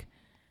 Like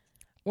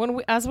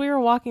as we were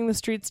walking the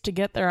streets to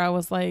get there, I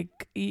was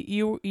like,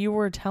 you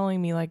were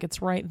telling me like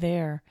it's right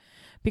there,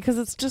 because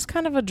it's just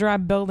kind of a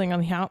drab building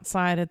on the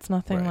outside. It's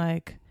nothing Right.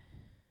 like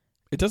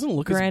It doesn't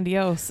look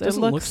grandiose. it doesn't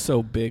looks look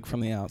so big from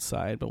the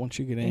outside, but once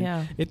you get in,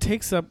 yeah, it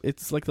takes up.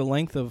 It's like the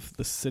length of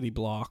the city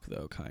block,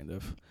 though, kind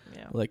of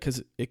yeah. like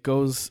because it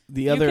goes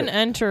the You other. can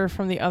enter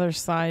from the other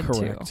side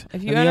Correct. too.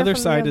 If you And the enter other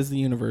from side is the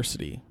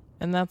university.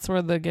 and that's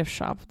where the gift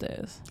shop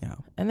is. Yeah.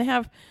 And they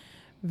have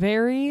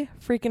very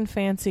freaking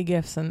fancy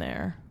gifts in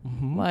there.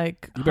 Mm-hmm.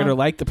 Like You better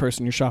like the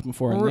person you're shopping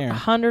for in there.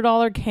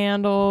 $100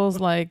 candles,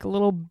 like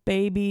little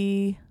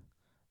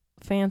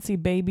fancy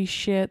baby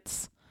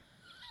shits.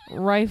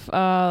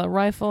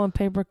 Rifle and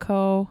Paper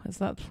Co. Is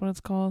that what it's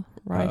called?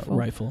 Rifle.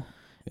 Rifle.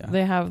 Yeah.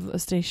 They have the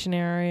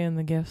stationery and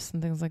the gifts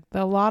and things like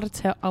that. A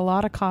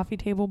lot of coffee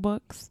table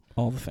books.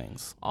 All the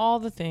things. All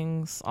the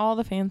things. All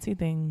the fancy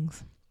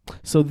things.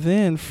 So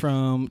then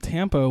from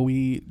Tampa,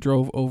 we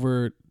drove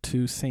over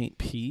to St.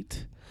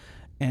 Pete,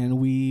 and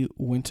we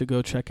went to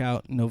go check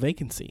out No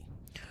Vacancy.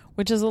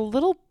 Which is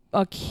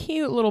a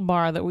cute little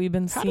bar that we've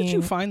been How seeing. did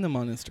you find them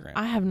on Instagram?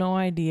 I have no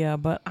idea,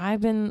 but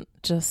I've been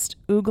just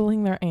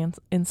oogling their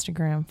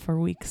Instagram for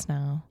weeks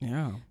now.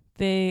 Yeah.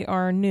 They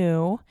are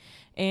new,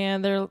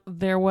 and their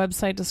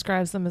website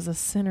describes them as a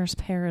sinner's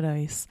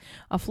paradise,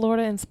 a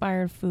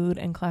Florida-inspired food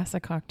and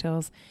classic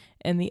cocktails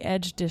in the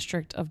Edge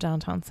District of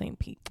downtown St.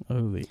 Pete.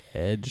 Oh, the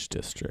Edge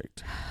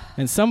District.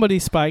 And somebody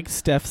spiked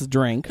Steph's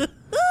drink.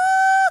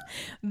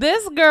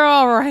 This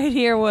girl right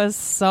here was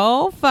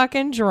so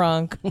fucking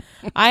drunk.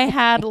 I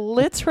had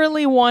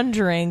literally one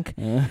drink.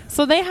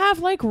 So they have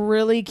like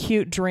really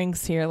cute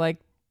drinks here. Like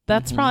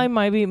that's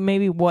probably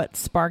maybe what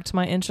sparked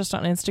my interest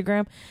on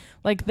Instagram.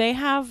 Like they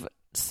have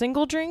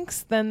single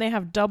drinks, then they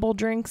have double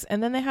drinks,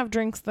 and then they have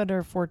drinks that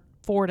are for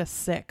 4 to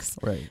 6.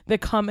 Right. They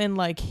come in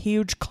like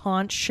huge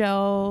conch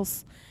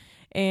shells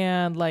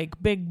and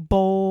like big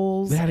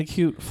bowls. They had a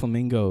cute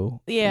flamingo.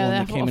 Yeah, one they that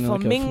have came a in like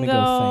a flamingo.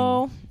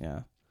 flamingo thing. Yeah.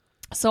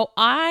 So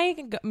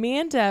me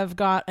and Dev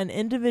got an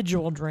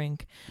individual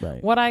drink.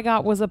 Right. What I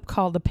got was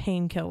called a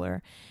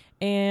painkiller.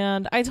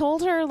 And I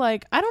told her,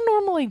 like, I don't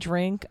normally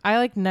drink. I,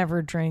 like,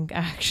 never drink,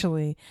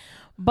 actually.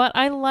 But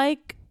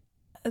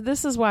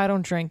this is why I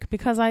don't drink,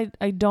 because I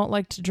don't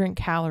like to drink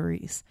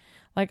calories.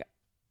 Like,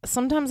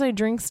 sometimes I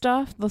drink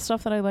the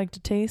stuff that I like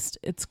to taste,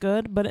 it's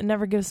good, but it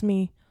never gives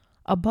me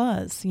a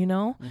buzz, you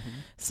know? Mm-hmm.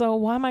 So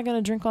why am I going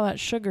to drink all that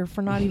sugar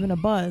for not even a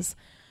buzz?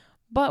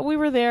 But we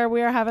were there.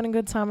 We were having a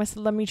good time. I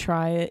said, let me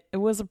try it. It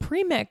was a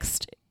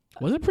pre-mixed.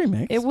 Was it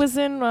pre-mixed? It was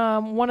in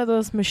one of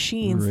those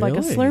machines, really? like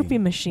a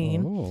Slurpee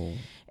machine. Oh.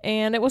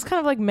 And it was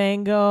kind of like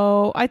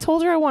mango. I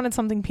told her I wanted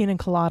something pina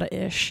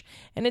colada-ish.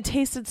 And it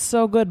tasted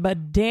so good.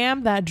 But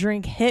damn, that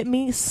drink hit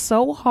me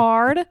so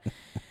hard.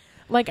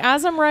 Like,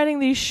 as I'm writing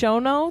these show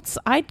notes,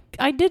 I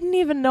didn't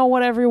even know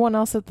what everyone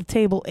else at the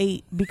table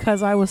ate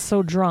because I was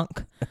so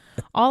drunk.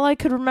 All I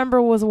could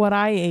remember was what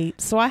I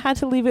ate. So I had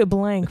to leave it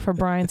blank for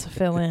Brian to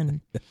fill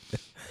in.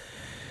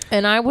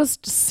 And I was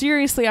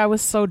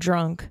so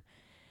drunk.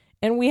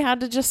 And we had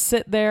to just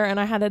sit there, and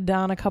I had to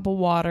down a couple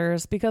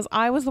waters because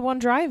I was the one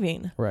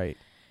driving. Right.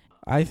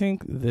 I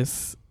think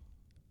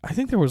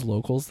there was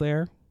locals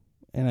there,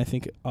 and I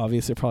think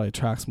obviously it probably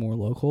attracts more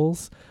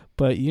locals,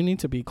 but you need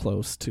to be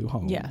close to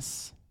home.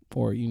 Yes.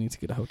 Or you need to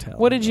get a hotel.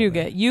 What did you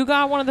get? You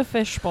got one of the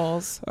fish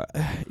bowls.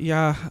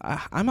 Yeah.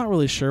 I'm not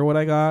really sure what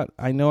I got.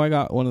 I know I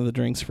got one of the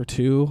drinks for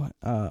two,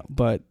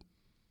 but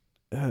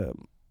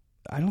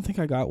I don't think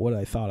I got what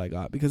I thought I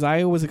got because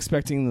I was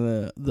expecting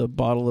the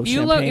bottle of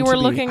champagne. You were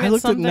looking at I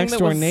looked at something next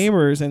door that was...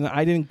 neighbors and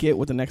I didn't get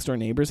what the next door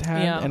neighbors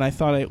had, and I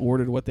thought I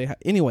ordered what they had.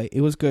 Anyway,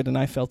 it was good and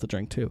I felt the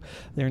drink too.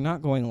 They're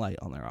not going light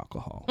on their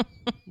alcohol.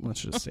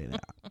 Let's just say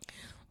that.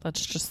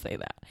 Let's just say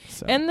that.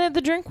 So. And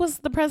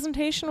the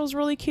presentation was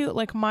really cute.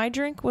 Like my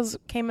drink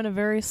came in a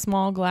very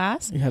small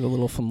glass. You had a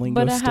little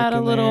flamingo but it stick had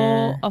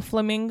a a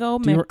flamingo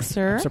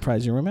mixer. I'm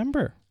surprised you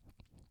remember.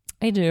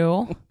 I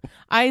do.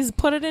 I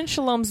put it in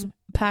Shalom's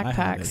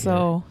backpack,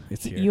 so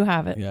it's here. You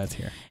have it. Yeah, it's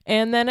here.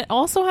 And then it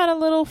also had a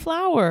little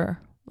flower,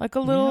 like a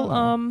little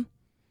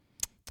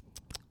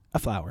a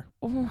flower.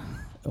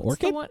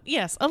 Orchid?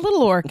 Yes, a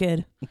little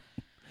orchid.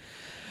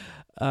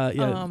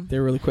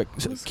 They're really quick.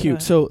 Cute.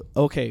 Good. So,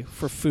 okay,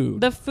 for food.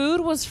 The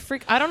food was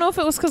I don't know if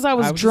it was because I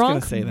was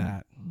drunk. Just gonna say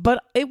that.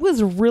 But it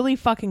was really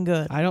fucking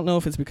good. I don't know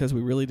if it's because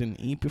we really didn't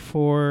eat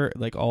before,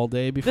 like all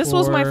day before. This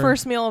was my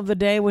first meal of the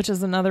day, which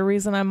is another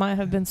reason I might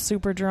have been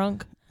super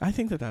drunk. I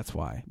think that's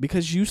why.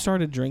 Because you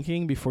started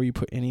drinking before you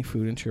put any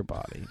food into your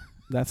body.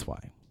 That's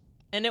why.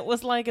 And it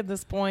was like at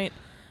this point,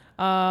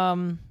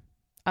 I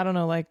don't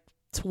know, like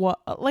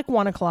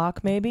 1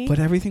 o'clock maybe. But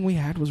everything we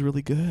had was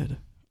really good.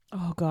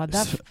 Oh God,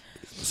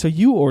 so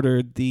you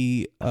ordered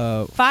the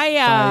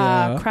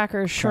Faya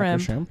cracker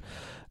shrimp,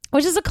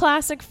 which is a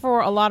classic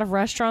for a lot of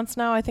restaurants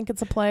now. I think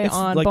it's a play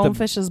on like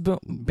Bonefish's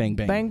Bang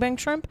Bang Bang Bang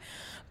shrimp.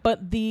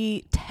 But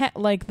the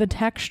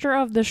texture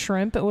of the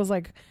shrimp, it was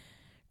like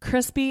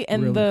crispy,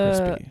 and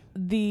really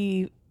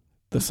the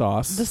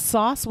sauce. The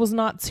sauce was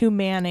not too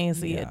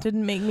mayonnaisey. Yeah. It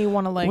didn't make me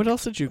want to What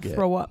else did you get?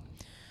 Throw up.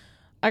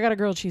 I got a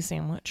grilled cheese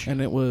sandwich,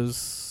 and it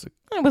was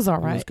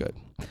all right. It was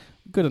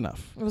good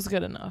enough. It was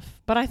good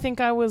enough, but I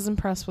think I was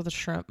impressed with the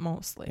shrimp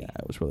mostly. Yeah,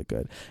 it was really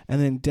good.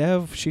 And then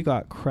Dev, she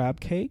got crab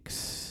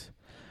cakes,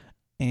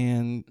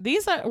 and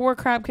these were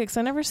crab cakes.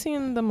 I never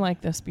seen them like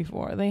this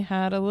before. They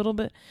had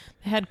They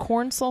had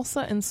corn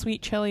salsa and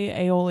sweet chili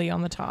aioli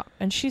on the top,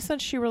 and she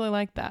said she really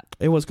liked that.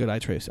 It was good. I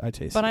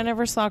tasted. But I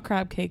never saw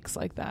crab cakes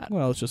like that.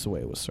 Well, it's just the way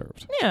it was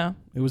served. Yeah,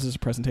 it was just a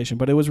presentation,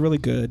 but it was really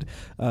good.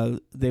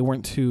 They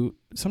weren't too.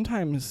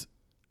 Sometimes.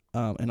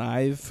 And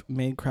I've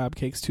made crab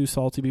cakes too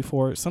salty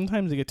before.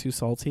 Sometimes they get too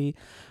salty.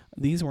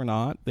 These were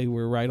not. They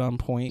were right on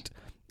point.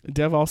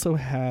 Dev also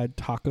had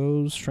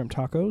tacos, shrimp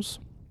tacos.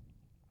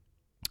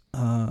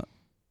 And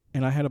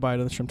I had a bite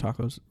of the shrimp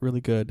tacos.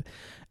 Really good.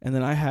 And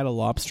then I had a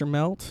lobster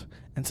melt.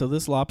 And so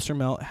this lobster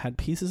melt had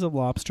pieces of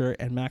lobster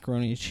and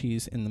macaroni and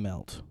cheese in the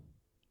melt.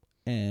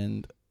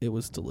 And it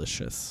was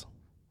delicious.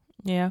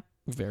 Yeah.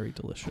 Very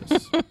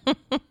delicious.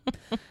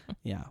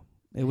 Yeah.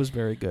 It was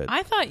very good.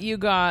 I thought you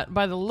got,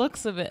 by the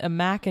looks of it, a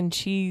mac and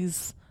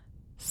cheese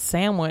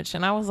sandwich,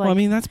 and I was like, well, I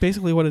mean, that's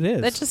basically what it is.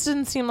 That just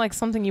didn't seem like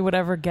something you would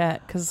ever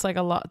get because it's like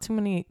too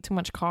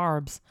much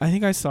carbs. I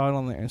think I saw it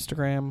on their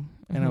Instagram,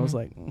 and I was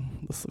like,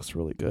 this looks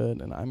really good,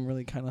 and I'm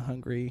really kind of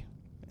hungry,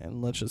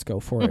 and let's just go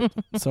for it.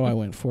 So I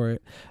went for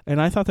it, and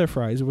I thought their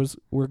fries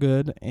were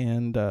good,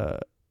 and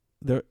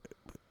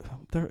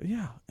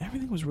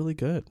everything was really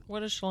good.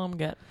 What did Shalom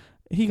get?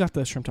 He got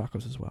the shrimp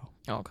tacos as well.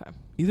 Okay,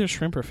 either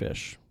shrimp or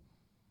fish.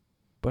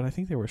 But I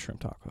think they were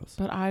shrimp tacos.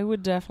 But I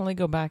would definitely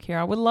go back here.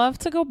 I would love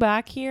to go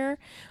back here.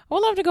 I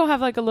would love to go have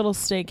like a little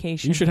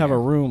staycation. You should have a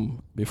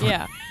room before.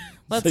 Yeah.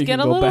 Let's get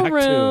a little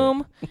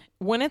room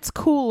when it's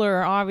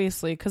cooler,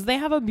 obviously, because they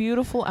have a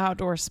beautiful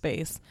outdoor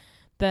space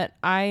that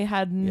I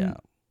had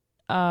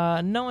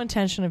no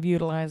intention of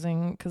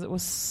utilizing because it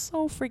was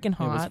so freaking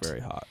hot. It was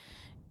very hot.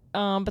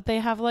 But they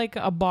have like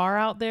a bar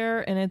out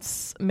there, and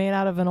it's made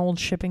out of an old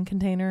shipping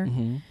container.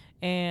 Mm-hmm.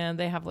 And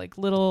they have like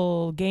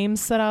little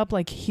games set up,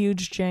 like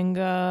huge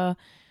Jenga,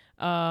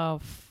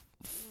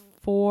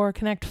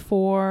 Connect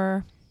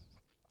 4.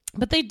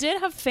 But they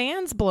did have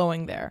fans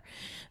blowing there.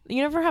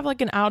 You never have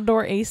like an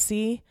outdoor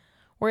AC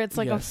where it's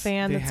like a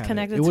fan that's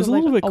connected to like a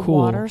little bit cool.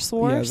 water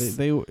source. Yeah,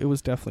 they it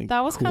was definitely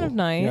that was cool. kind of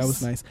nice. Yeah, it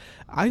was nice.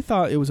 I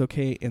thought it was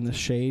okay in the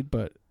shade,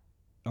 but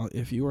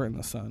if you were in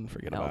the sun,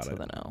 forget about it.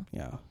 No.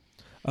 Yeah.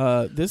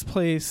 This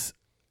place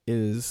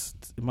is,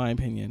 in my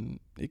opinion,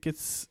 it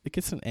gets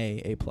an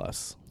A+.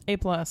 A+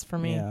 for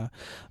me. Yeah.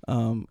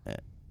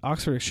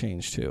 Oxford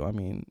Exchange too. I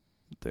mean,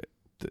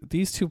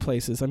 these two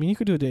places, I mean, you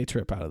could do a day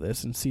trip out of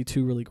this and see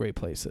two really great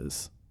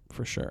places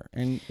for sure.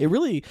 And it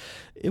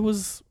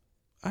was,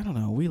 I don't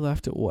know, we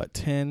left at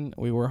 10?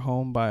 We were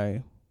home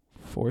by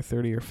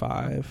 4:30 or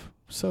 5.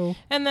 So.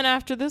 And then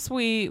after this,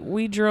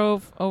 we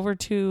drove over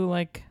to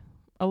like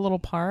a little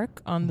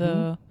park on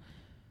the,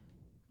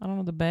 I don't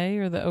know, the bay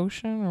or the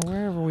ocean or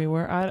wherever we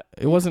were.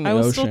 It wasn't I the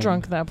was ocean. still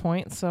drunk at that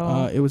point,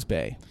 so. It was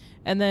bay.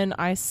 And then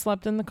I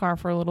slept in the car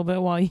for a little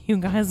bit while you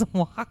guys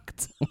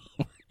walked.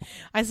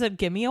 I said,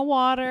 give me a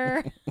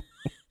water.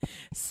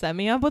 Set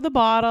me up with a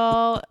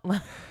bottle.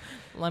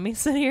 Let me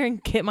sit here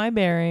and get my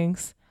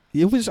bearings.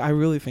 I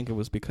really think it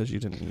was because you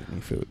didn't eat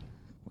any food.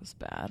 It was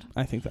bad.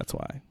 I think that's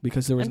why.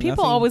 Because there was And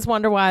people always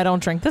wonder why I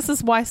don't drink. This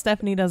is why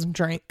Stephanie doesn't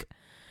drink.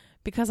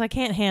 Because I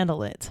can't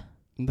handle it.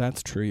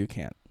 That's true, you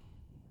can't.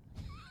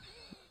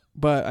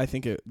 But I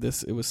think it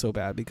was so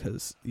bad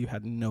because you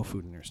had no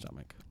food in your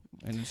stomach.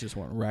 And it just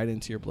went right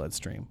into your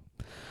bloodstream.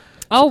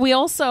 Oh,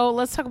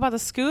 let's talk about the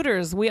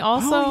scooters.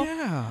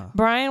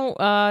 Brian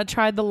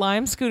tried the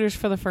Lime scooters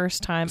for the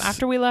first time.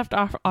 After we left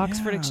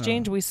Oxford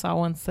Exchange, we saw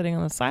one sitting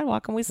on the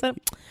sidewalk and we said,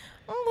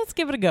 let's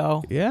give it a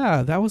go.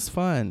 Yeah, that was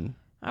fun.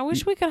 I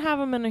wish we could have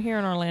them here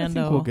in Orlando.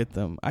 I think we'll get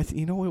them.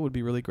 You know what would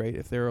be really great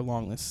if they were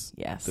along this.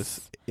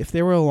 Yes. If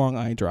they were along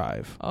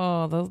iDrive.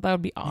 Oh, that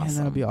would be awesome. Yeah,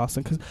 that would be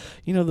awesome because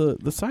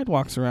the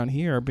sidewalks around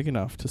here are big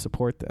enough to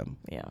support them.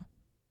 Yeah,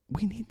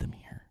 we need them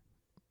here.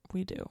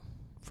 We do,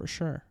 for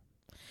sure.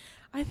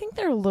 I think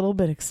they're a little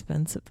bit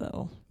expensive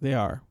though. They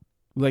are.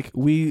 Like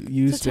we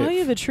used it. To tell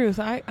you the truth,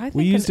 I think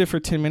we used it for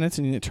 10 minutes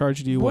and it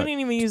charged you what? We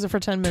didn't even use it for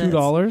 10 minutes.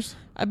 $2?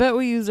 I bet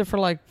we used it for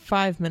like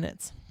 5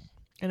 minutes.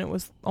 And it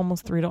was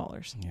almost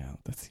 $3. Yeah,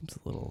 that seems a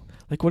little...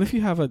 Like, what if you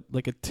have a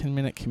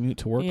 10-minute commute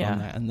to work on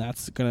that, and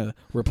that's going to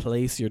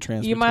replace your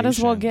transportation? You might as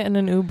well get in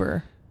an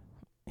Uber,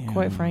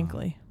 quite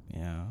frankly.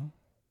 Yeah.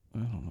 I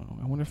don't know.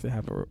 I wonder if they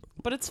have a...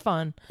 But it's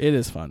fun. It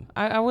is fun.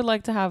 I would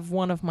like to have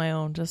one of my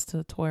own just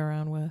to toy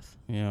around with.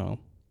 Yeah.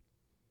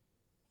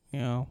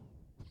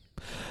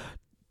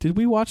 Did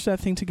we watch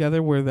that thing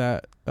together where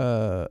that...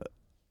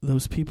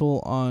 those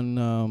people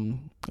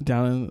on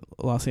down in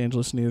Los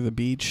Angeles near the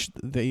beach,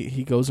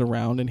 he goes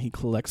around and he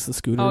collects the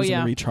scooters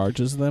and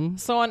recharges them.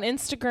 So on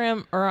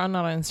Instagram, or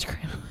not on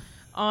Instagram,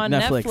 on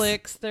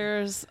Netflix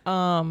there's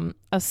a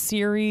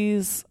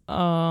series.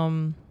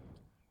 I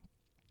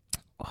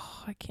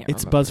can't.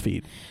 It's remember.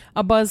 BuzzFeed.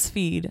 A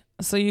BuzzFeed.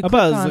 So you click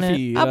on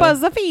it. A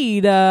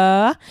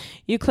BuzzFeed.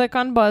 You click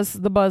on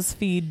the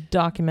BuzzFeed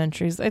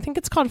documentaries. I think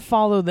it's called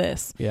Follow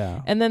This.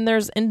 Yeah. And then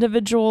there's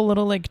individual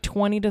little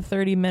 20 to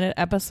 30 minute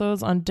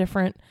episodes on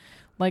different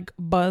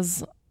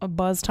buzz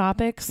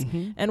topics.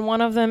 Mm-hmm. And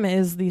one of them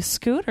is these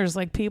scooters.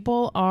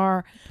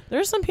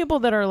 There's some people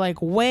that are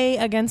way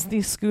against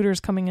these scooters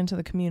coming into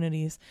the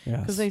communities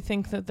because they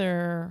think that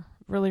they're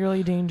really,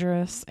 really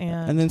dangerous.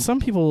 And then some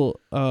people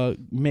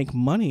make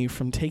money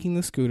from taking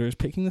the scooters,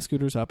 picking the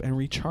scooters up, and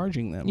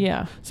recharging them.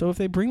 Yeah. So if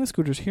they bring the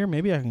scooters here,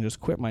 maybe I can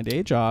just quit my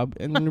day job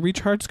and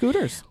recharge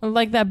scooters.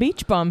 Like that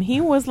beach bum.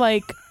 He was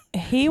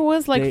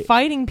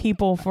fighting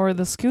people for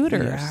the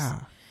scooters.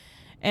 Yeah.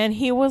 And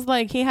he was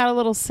he had a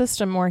little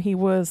system where he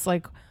was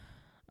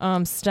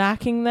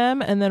stacking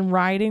them and then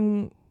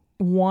riding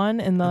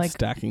one and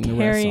stacking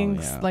carrying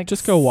the rest on,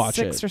 just go watch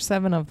 6 or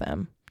 7 of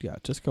them. Yeah,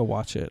 just go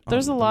watch it.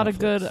 There's a lot of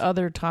good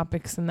other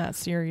topics in that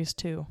series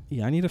too.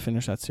 Yeah, I need to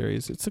finish that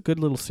series. It's a good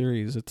little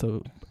series. It's a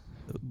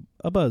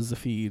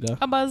BuzzFeed.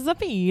 A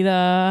BuzzFeed.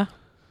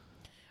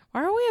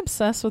 Why are we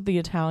obsessed with the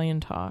Italian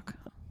talk?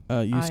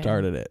 You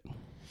started it.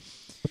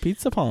 A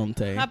pizza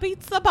ponte. A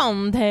pizza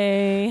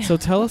ponte. So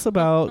tell us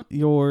about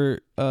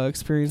your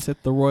experience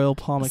at the Royal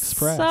Palm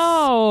Express.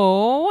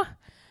 So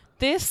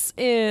this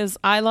is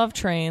I Love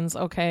Trains,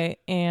 okay?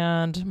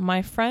 And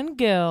my friend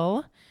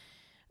Gil,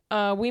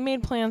 we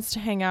made plans to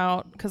hang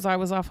out because I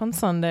was off on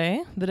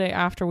Sunday, the day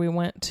after we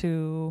went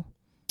to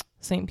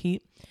St.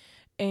 Pete.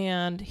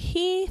 And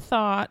he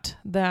thought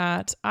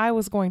that I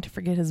was going to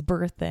forget his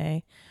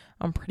birthday.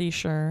 I'm pretty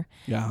sure.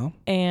 Yeah.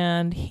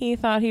 And he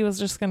thought he was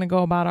just going to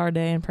go about our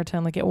day and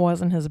pretend like it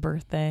wasn't his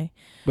birthday.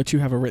 But you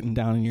have it written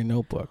down in your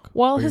notebook.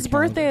 Well, his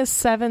birthday is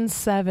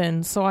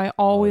 7/7, so I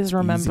always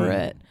remember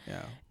it.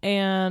 Yeah.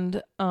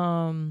 And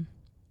I'm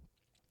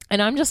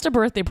just a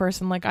birthday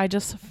person. I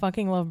just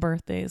fucking love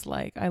birthdays.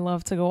 I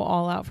love to go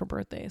all out for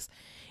birthdays. So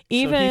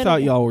he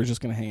thought y'all were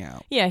just going to hang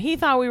out. Yeah, he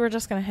thought we were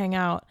just going to hang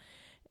out.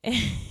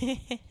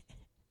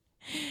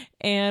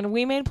 And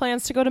we made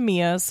plans to go to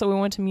Mia's, so we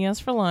went to Mia's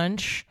for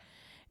lunch.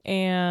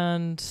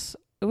 And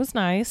it was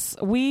nice.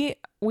 We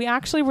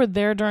actually were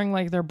there during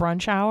their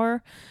brunch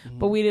hour,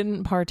 but we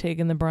didn't partake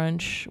in the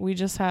brunch. We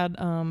just had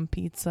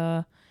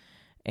pizza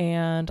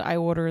and I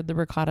ordered the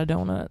ricotta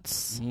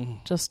donuts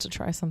just to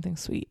try something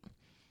sweet.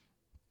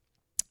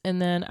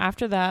 And then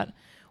after that,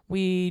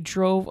 we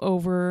drove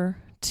over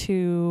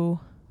to...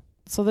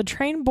 So the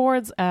train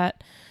boards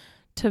at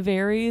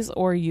Tavares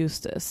or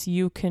Eustis.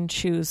 You can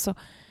choose. So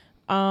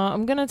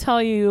I'm going to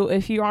tell you,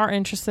 if you are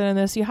interested in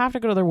this, you have to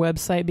go to their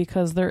website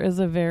because there is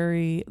a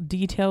very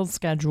detailed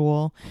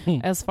schedule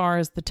as far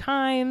as the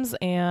times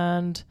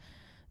and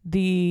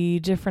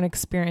the different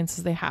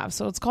experiences they have.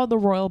 So it's called the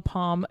Royal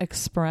Palm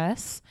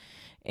Express,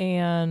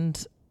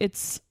 and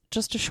it's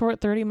just a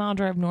short 30-mile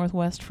drive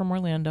northwest from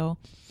Orlando.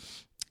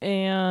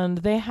 And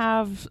they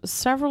have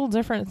several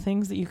different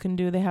things that you can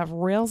do. They have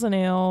rails and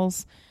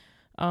ales,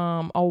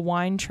 a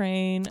wine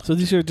train. So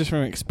these are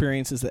different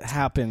experiences that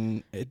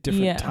happen at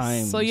different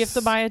times. So you have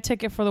to buy a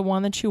ticket for the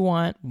one that you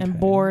want and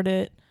board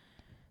it.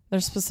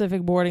 There's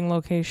specific boarding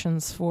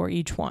locations for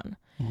each one.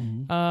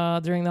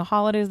 During the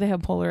holidays, they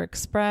have Polar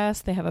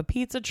Express. They have a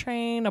pizza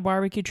train, a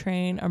barbecue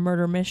train, a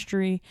murder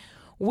mystery.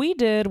 We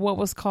did what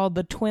was called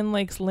the Twin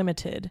Lakes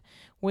Limited,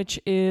 which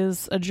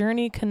is a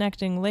journey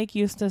connecting Lake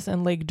Eustis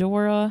and Lake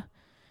Dora.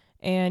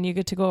 And you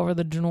get to go over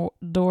the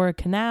Dora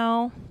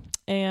Canal.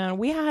 And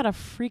we had a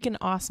freaking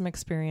awesome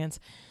experience.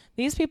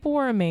 These people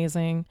were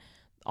amazing.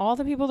 All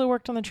the people that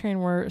worked on the train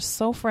were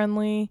so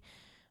friendly.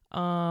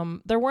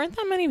 There weren't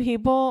that many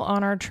people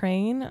on our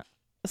train,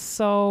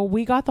 so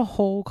we got the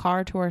whole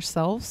car to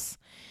ourselves.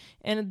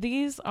 And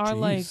these are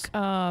like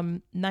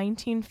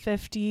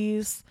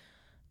 1950s,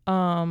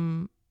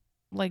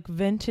 like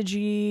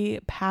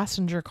vintagey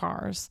passenger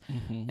cars.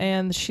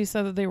 And she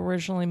said that they were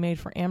originally made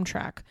for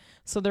Amtrak.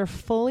 So they're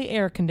fully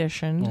air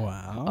conditioned.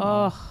 Wow.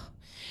 Ugh.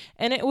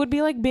 And it would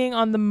be like being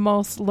on the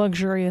most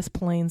luxurious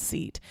plane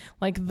seat.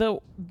 Like the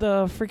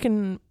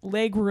freaking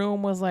leg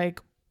room was like,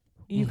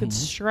 you could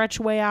stretch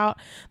way out.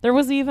 There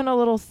was even a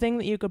little thing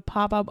that you could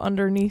pop up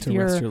underneath To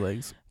rest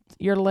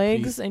your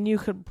legs. And you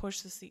could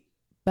push the seat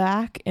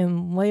back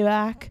and lay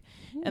back.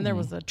 And there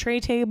was a tray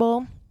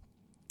table.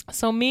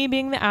 So me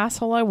being the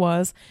asshole I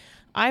was,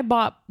 I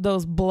bought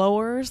those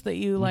blowers that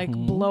you like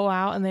blow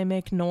out and they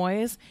make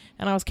noise.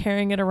 And I was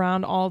carrying it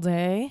around all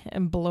day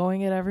and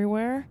blowing it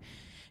everywhere.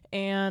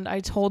 And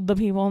I told the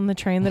people on the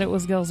train that it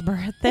was Gil's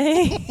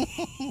birthday.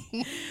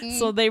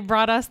 So they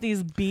brought us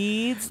these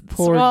beads.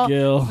 Poor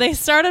Gil. They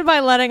started by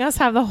letting us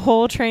have the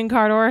whole train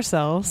car to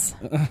ourselves.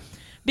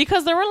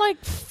 Because there were like,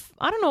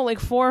 I don't know,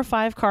 like 4 or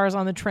 5 cars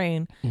on the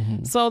train.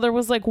 So there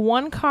was like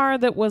one car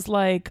that was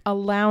like a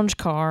lounge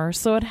car.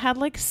 So it had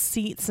like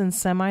seats in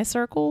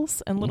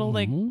semicircles and little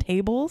like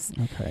tables.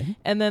 Okay.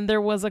 And then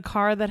there was a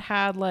car that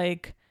had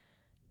like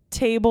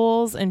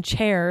tables and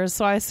chairs,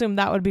 so I assume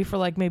that would be for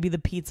like maybe the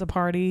pizza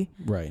party,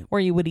 right, where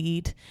you would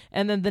eat.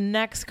 And then the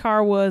next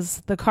car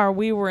was the car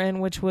we were in,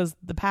 which was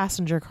the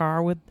passenger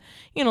car with,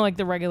 you know, like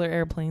the regular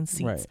airplane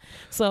seats. Right.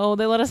 So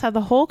they let us have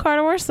the whole car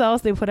to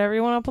ourselves. They put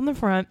everyone up on the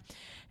front,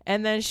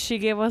 and then she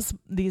gave us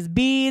these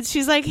beads.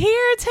 She's like,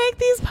 "Here, take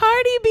these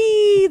party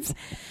beads."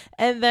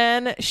 And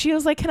then she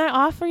was like, "Can I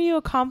offer you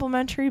a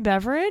complimentary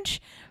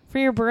beverage for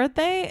your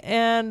birthday?"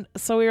 And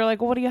so we were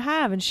like, "Well, what do you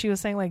have?" And she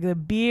was saying like the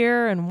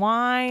beer and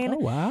wine. Oh,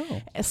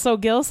 wow. So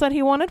Gil said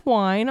he wanted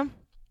wine.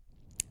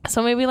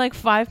 So maybe like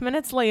 5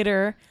 minutes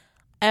later,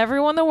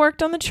 everyone that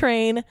worked on the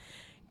train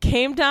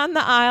came down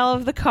the aisle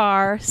of the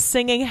car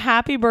singing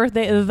happy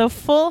birthday, the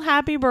full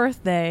happy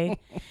birthday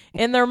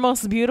in their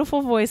most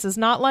beautiful voices.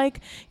 Not like,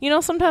 you know,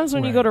 sometimes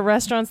when you go to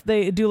restaurants,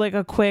 they do like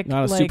a quick,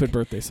 not a like, stupid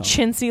birthday song,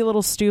 chintzy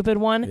little stupid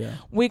one. Yeah.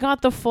 We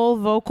got the full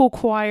vocal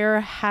choir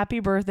happy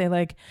birthday,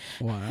 like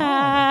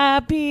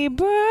happy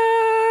birthday,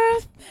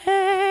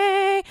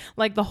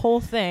 like the whole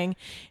thing.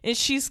 And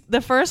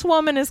the first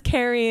woman is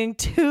carrying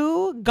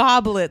 2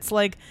 goblets,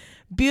 like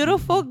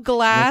beautiful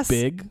glass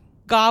big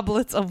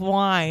goblets of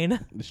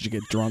wine. Did you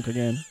get drunk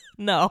again?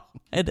 No,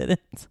 I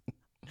didn't.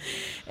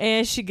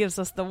 And she gives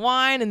us the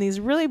wine and these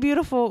really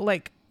beautiful,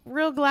 like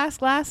real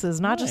glasses,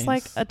 not just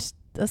like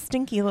a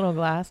stinky little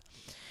glass.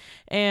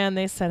 And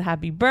they said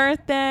happy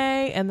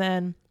birthday. And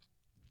then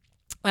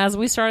as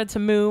we started to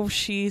move,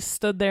 she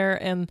stood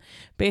there and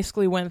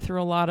basically went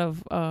through a lot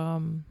of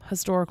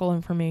historical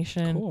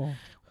information. Cool.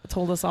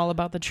 Told us all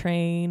about the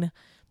train,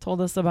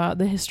 told us about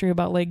the history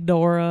about Lake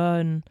Dora.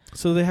 And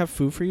so they have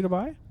food for you to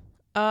buy?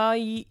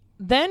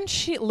 Then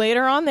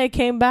later on they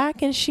came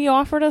back and she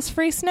offered us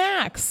free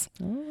snacks.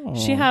 Oh.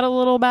 She had a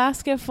little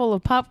basket full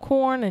of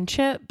popcorn and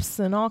chips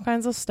and all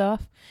kinds of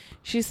stuff.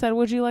 She said,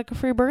 "Would you like a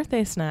free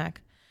birthday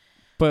snack?"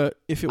 But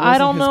if it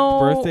wasn't his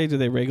birthday, do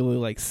they regularly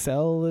like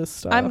sell this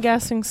stuff? I'm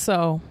guessing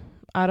so.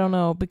 I don't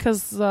know,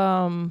 because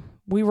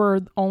we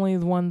were only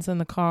the ones in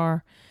the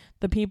car.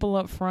 The people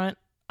up front,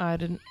 I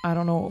don't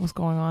know what was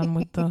going on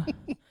with the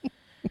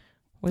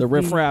the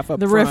riffraff up front.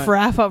 The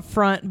riffraff up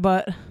front,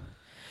 but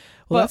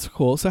well, that's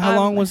cool. So how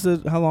long was the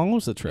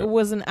trip? It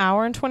was an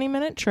hour and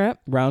 20-minute trip.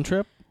 Round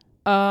trip?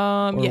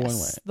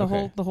 Yes, the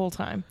whole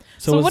time.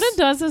 So what it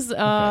does is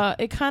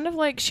it kind of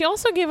like, she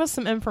also gave us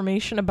some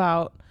information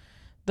about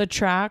the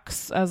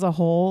tracks as a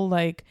whole.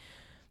 Like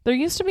there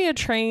used to be a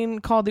train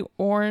called the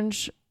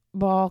Orange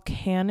Ball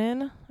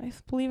Cannon, I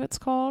believe it's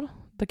called,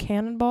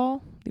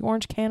 Cannonball, the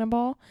Orange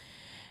Cannonball.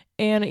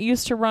 And it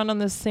used to run on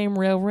this same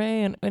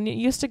railway, and it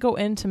used to go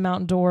into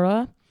Mount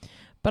Dora.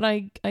 But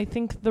I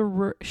think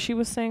she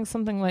was saying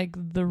something like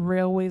the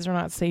railways are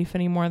not safe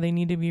anymore. They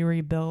need to be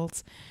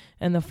rebuilt,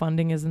 and the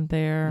funding isn't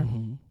there.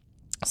 Mm-hmm.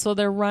 So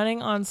they're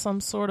running on some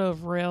sort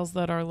of rails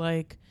that are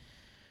like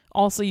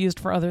also used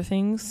for other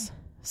things.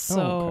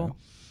 So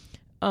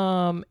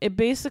it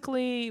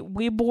basically,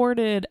 we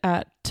boarded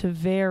at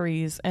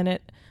Tavares, and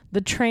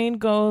the train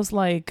goes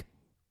like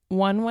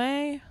one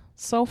way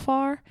so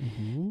far,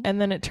 mm-hmm.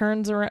 and then it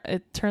turns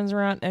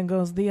around and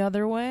goes the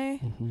other way.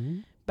 Mm-hmm.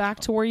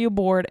 Back to where you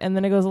board, and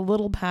then it goes a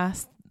little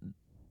past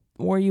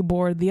where you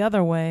board the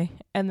other way,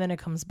 and then it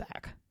comes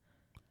back.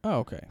 Oh,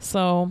 okay.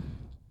 So,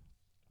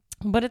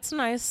 but it's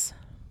nice.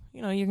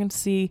 You know, you can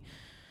see,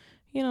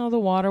 you know, the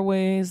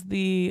waterways,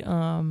 the...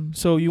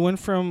 So you went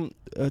from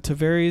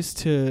Tavares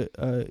to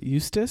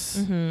Eustis,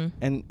 mm-hmm.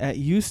 and at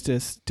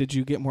Eustis, did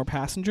you get more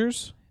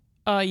passengers?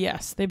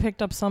 Yes, they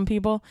picked up some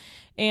people,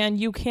 and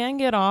you can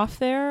get off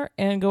there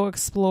and go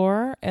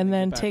explore and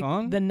then take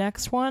the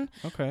next one.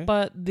 Okay.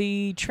 But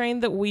the train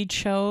that we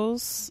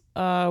chose,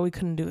 we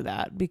couldn't do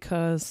that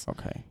because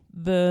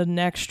the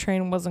next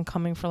train wasn't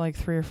coming for like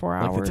 3 or 4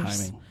 hours.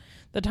 Like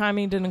the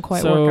timing didn't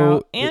quite work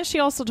out. And she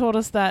also told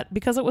us that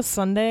because it was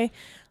Sunday,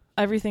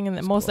 everything in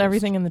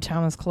the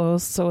town is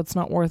closed, so it's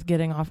not worth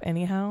getting off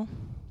anyhow.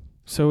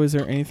 So is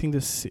there anything to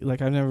see?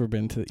 Like, I've never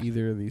been to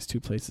either of these two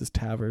places,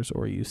 Tavers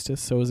or Eustis.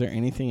 So is there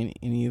anything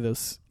in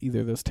either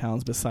of those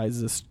towns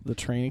besides the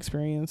train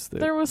experience?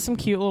 There was some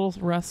cute little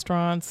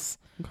restaurants,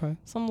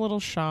 some little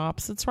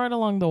shops. It's right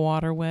along the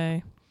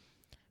waterway.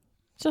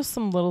 Just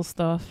some little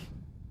stuff.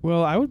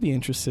 Well, I would be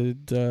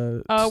interested.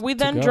 We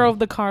then drove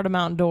the car to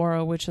Mount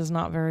Dora, which is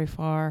not very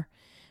far.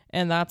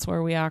 And that's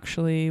where we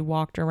actually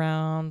walked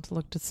around,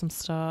 looked at some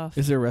stuff.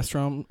 Is there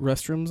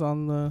restrooms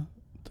on the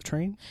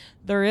train?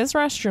 There is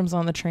restrooms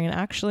on the train,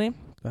 actually.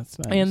 That's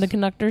nice. And the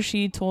conductor,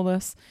 she told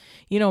us,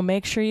 you know,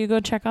 make sure you go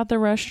check out the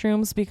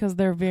restrooms because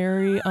they're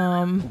very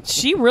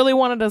she really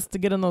wanted us to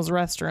get in those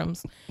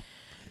restrooms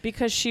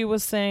because she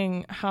was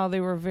saying how they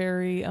were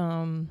very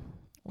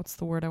what's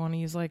the word I want to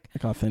use, like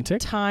authentic?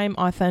 Time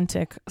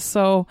authentic.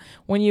 So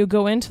when you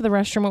go into the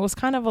restroom, it was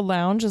kind of a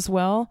lounge as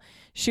well.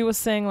 She was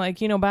saying, like,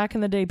 you know, back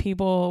in the day,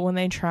 people, when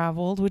they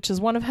traveled, which is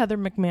one of Heather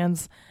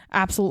McMahon's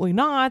absolutely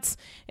not,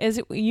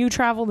 is you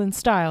traveled in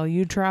style.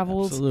 You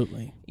traveled,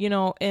 absolutely, you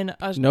know, in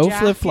a no jacket,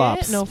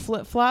 flip-flops. no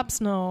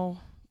flip-flops, no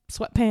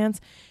sweatpants.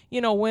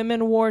 You know,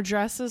 women wore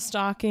dresses,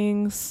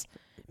 stockings,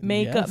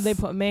 makeup. Yes. They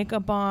put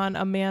makeup on.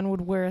 A man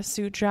would wear a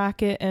suit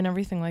jacket and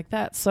everything like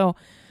that. So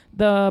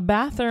the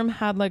bathroom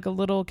had like a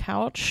little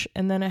couch,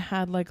 and then it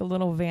had like a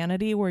little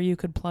vanity where you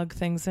could plug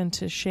things in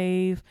to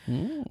shave,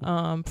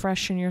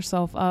 freshen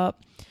yourself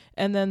up.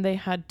 And then they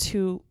had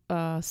 2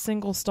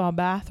 single stall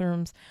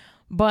bathrooms.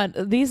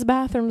 But these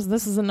bathrooms,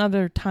 this is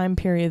another time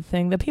period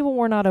thing. The people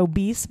were not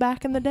obese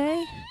back in the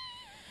day.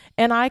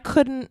 And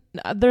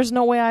there's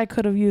no way I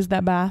could have used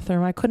that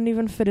bathroom. I couldn't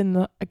even fit in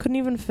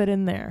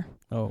there.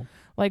 Oh.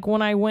 Like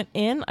when I went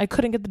in, I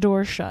couldn't get the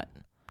door shut.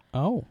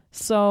 Oh.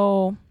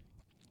 So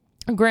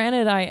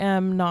granted, I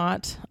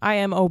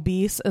am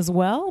obese as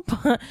well,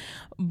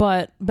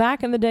 but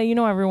back in the day, you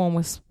know, everyone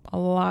was a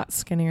lot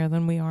skinnier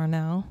than we are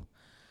now.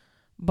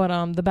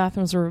 But the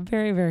bathrooms were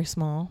very, very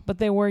small, but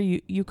they were,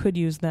 you could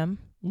use them.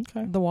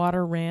 Okay. The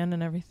water ran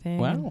and everything.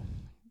 Wow.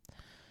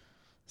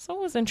 So it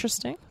was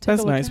interesting.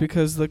 That's nice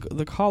because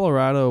the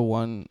Colorado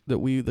one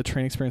the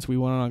train experience we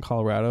went on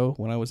Colorado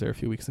when I was there a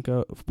few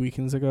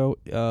weekends ago,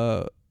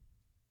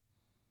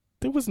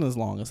 it wasn't as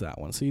long as that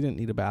one, so you didn't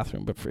need a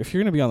bathroom. But if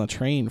you're going to be on the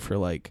train for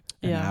like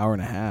an hour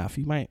and a half,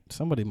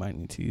 somebody might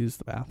need to use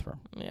the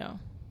bathroom. Yeah.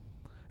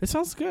 It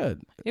sounds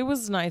good. It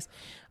was nice.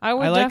 I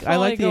would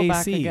definitely go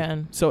back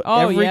again. So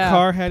every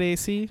car had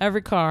AC?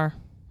 Every car.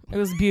 It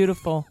was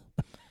beautiful.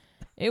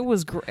 It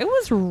was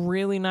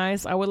really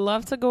nice. I would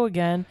love to go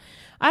again.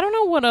 I don't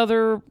know what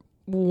other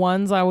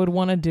ones I would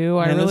want to do.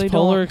 I really this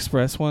Polar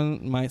Express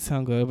one might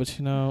sound good, but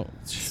you know,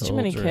 it's too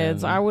many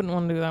kids. I wouldn't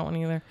want to do that one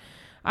either.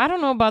 I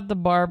don't know about the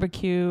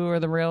barbecue or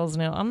the rails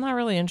nail. I'm not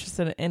really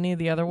interested in any of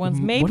the other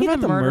ones. Maybe what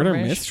about the murder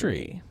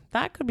mystery.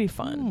 That could be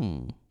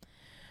fun.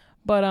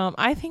 But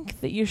I think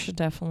that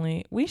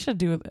we should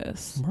do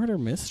this. Murder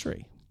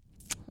mystery.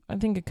 I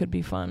think it could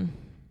be fun.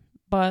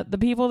 But the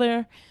people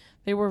there,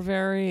 they were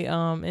very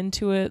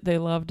into it. They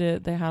loved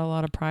it. They had a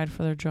lot of pride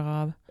for their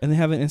job. And they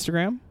have an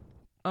Instagram?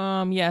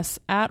 Yes,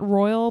 at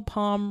Royal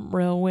Palm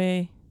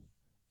Railway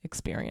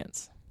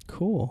Experience.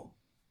 Cool.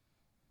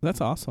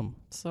 That's awesome.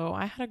 So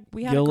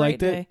we had a great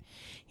day.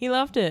 He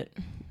loved it.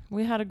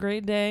 We had a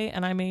great day,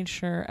 and I made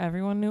sure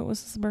everyone knew it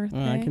was his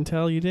birthday. I can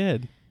tell you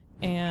did.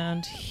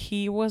 And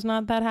he was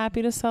not that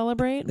happy to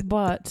celebrate,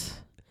 but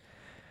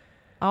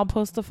I'll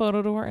post the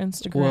photo to our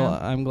Instagram. Well,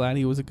 I'm glad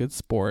he was a good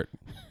sport.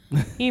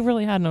 He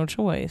really had no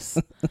choice.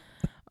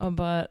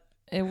 But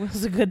it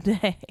was a good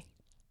day.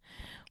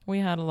 We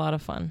had a lot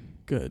of fun.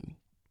 Good.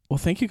 Well,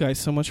 thank you guys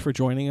so much for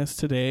joining us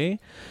today.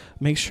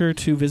 Make sure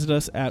to visit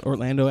us at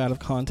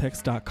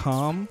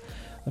orlandooutofcontext.com.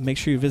 Make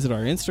sure you visit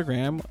our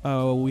Instagram.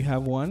 We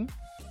have one.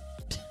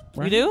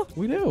 We do?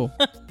 We do.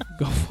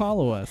 Go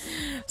follow us.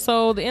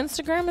 So the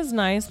Instagram is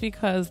nice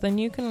because then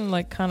you can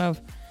like kind of,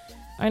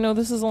 I know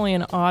this is only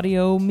an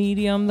audio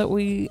medium that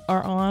we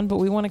are on, but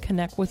we want to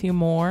connect with you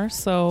more.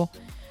 So,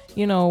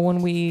 you know,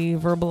 when we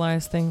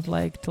verbalize things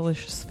like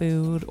delicious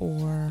food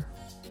or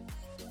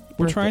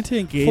we're trying to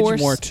engage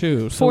more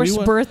too. So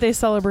forced birthday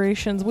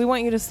celebrations, we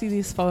want you to see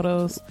these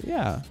photos.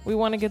 Yeah. We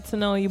want to get to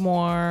know you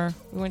more.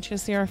 We want you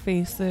to see our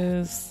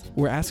faces.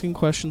 We're asking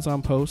questions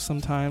on posts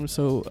sometimes,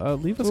 so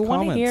leave us comments. We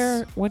want to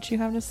hear what you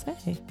have to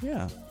say.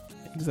 Yeah,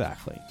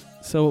 exactly.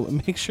 So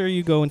make sure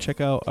you go and check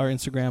out our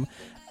Instagram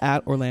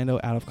at Orlando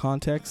Out of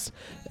Context.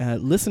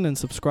 Listen and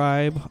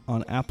subscribe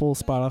on Apple,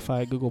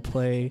 Spotify, Google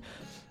Play,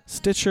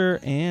 Stitcher,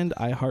 and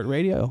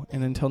iHeartRadio.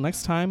 And until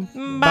next time,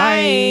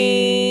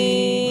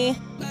 bye.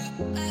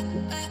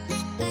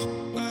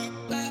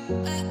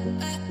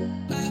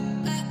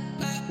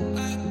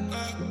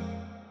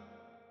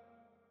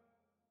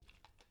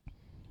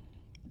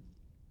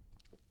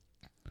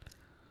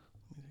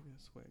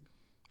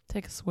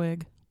 Take a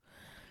swig.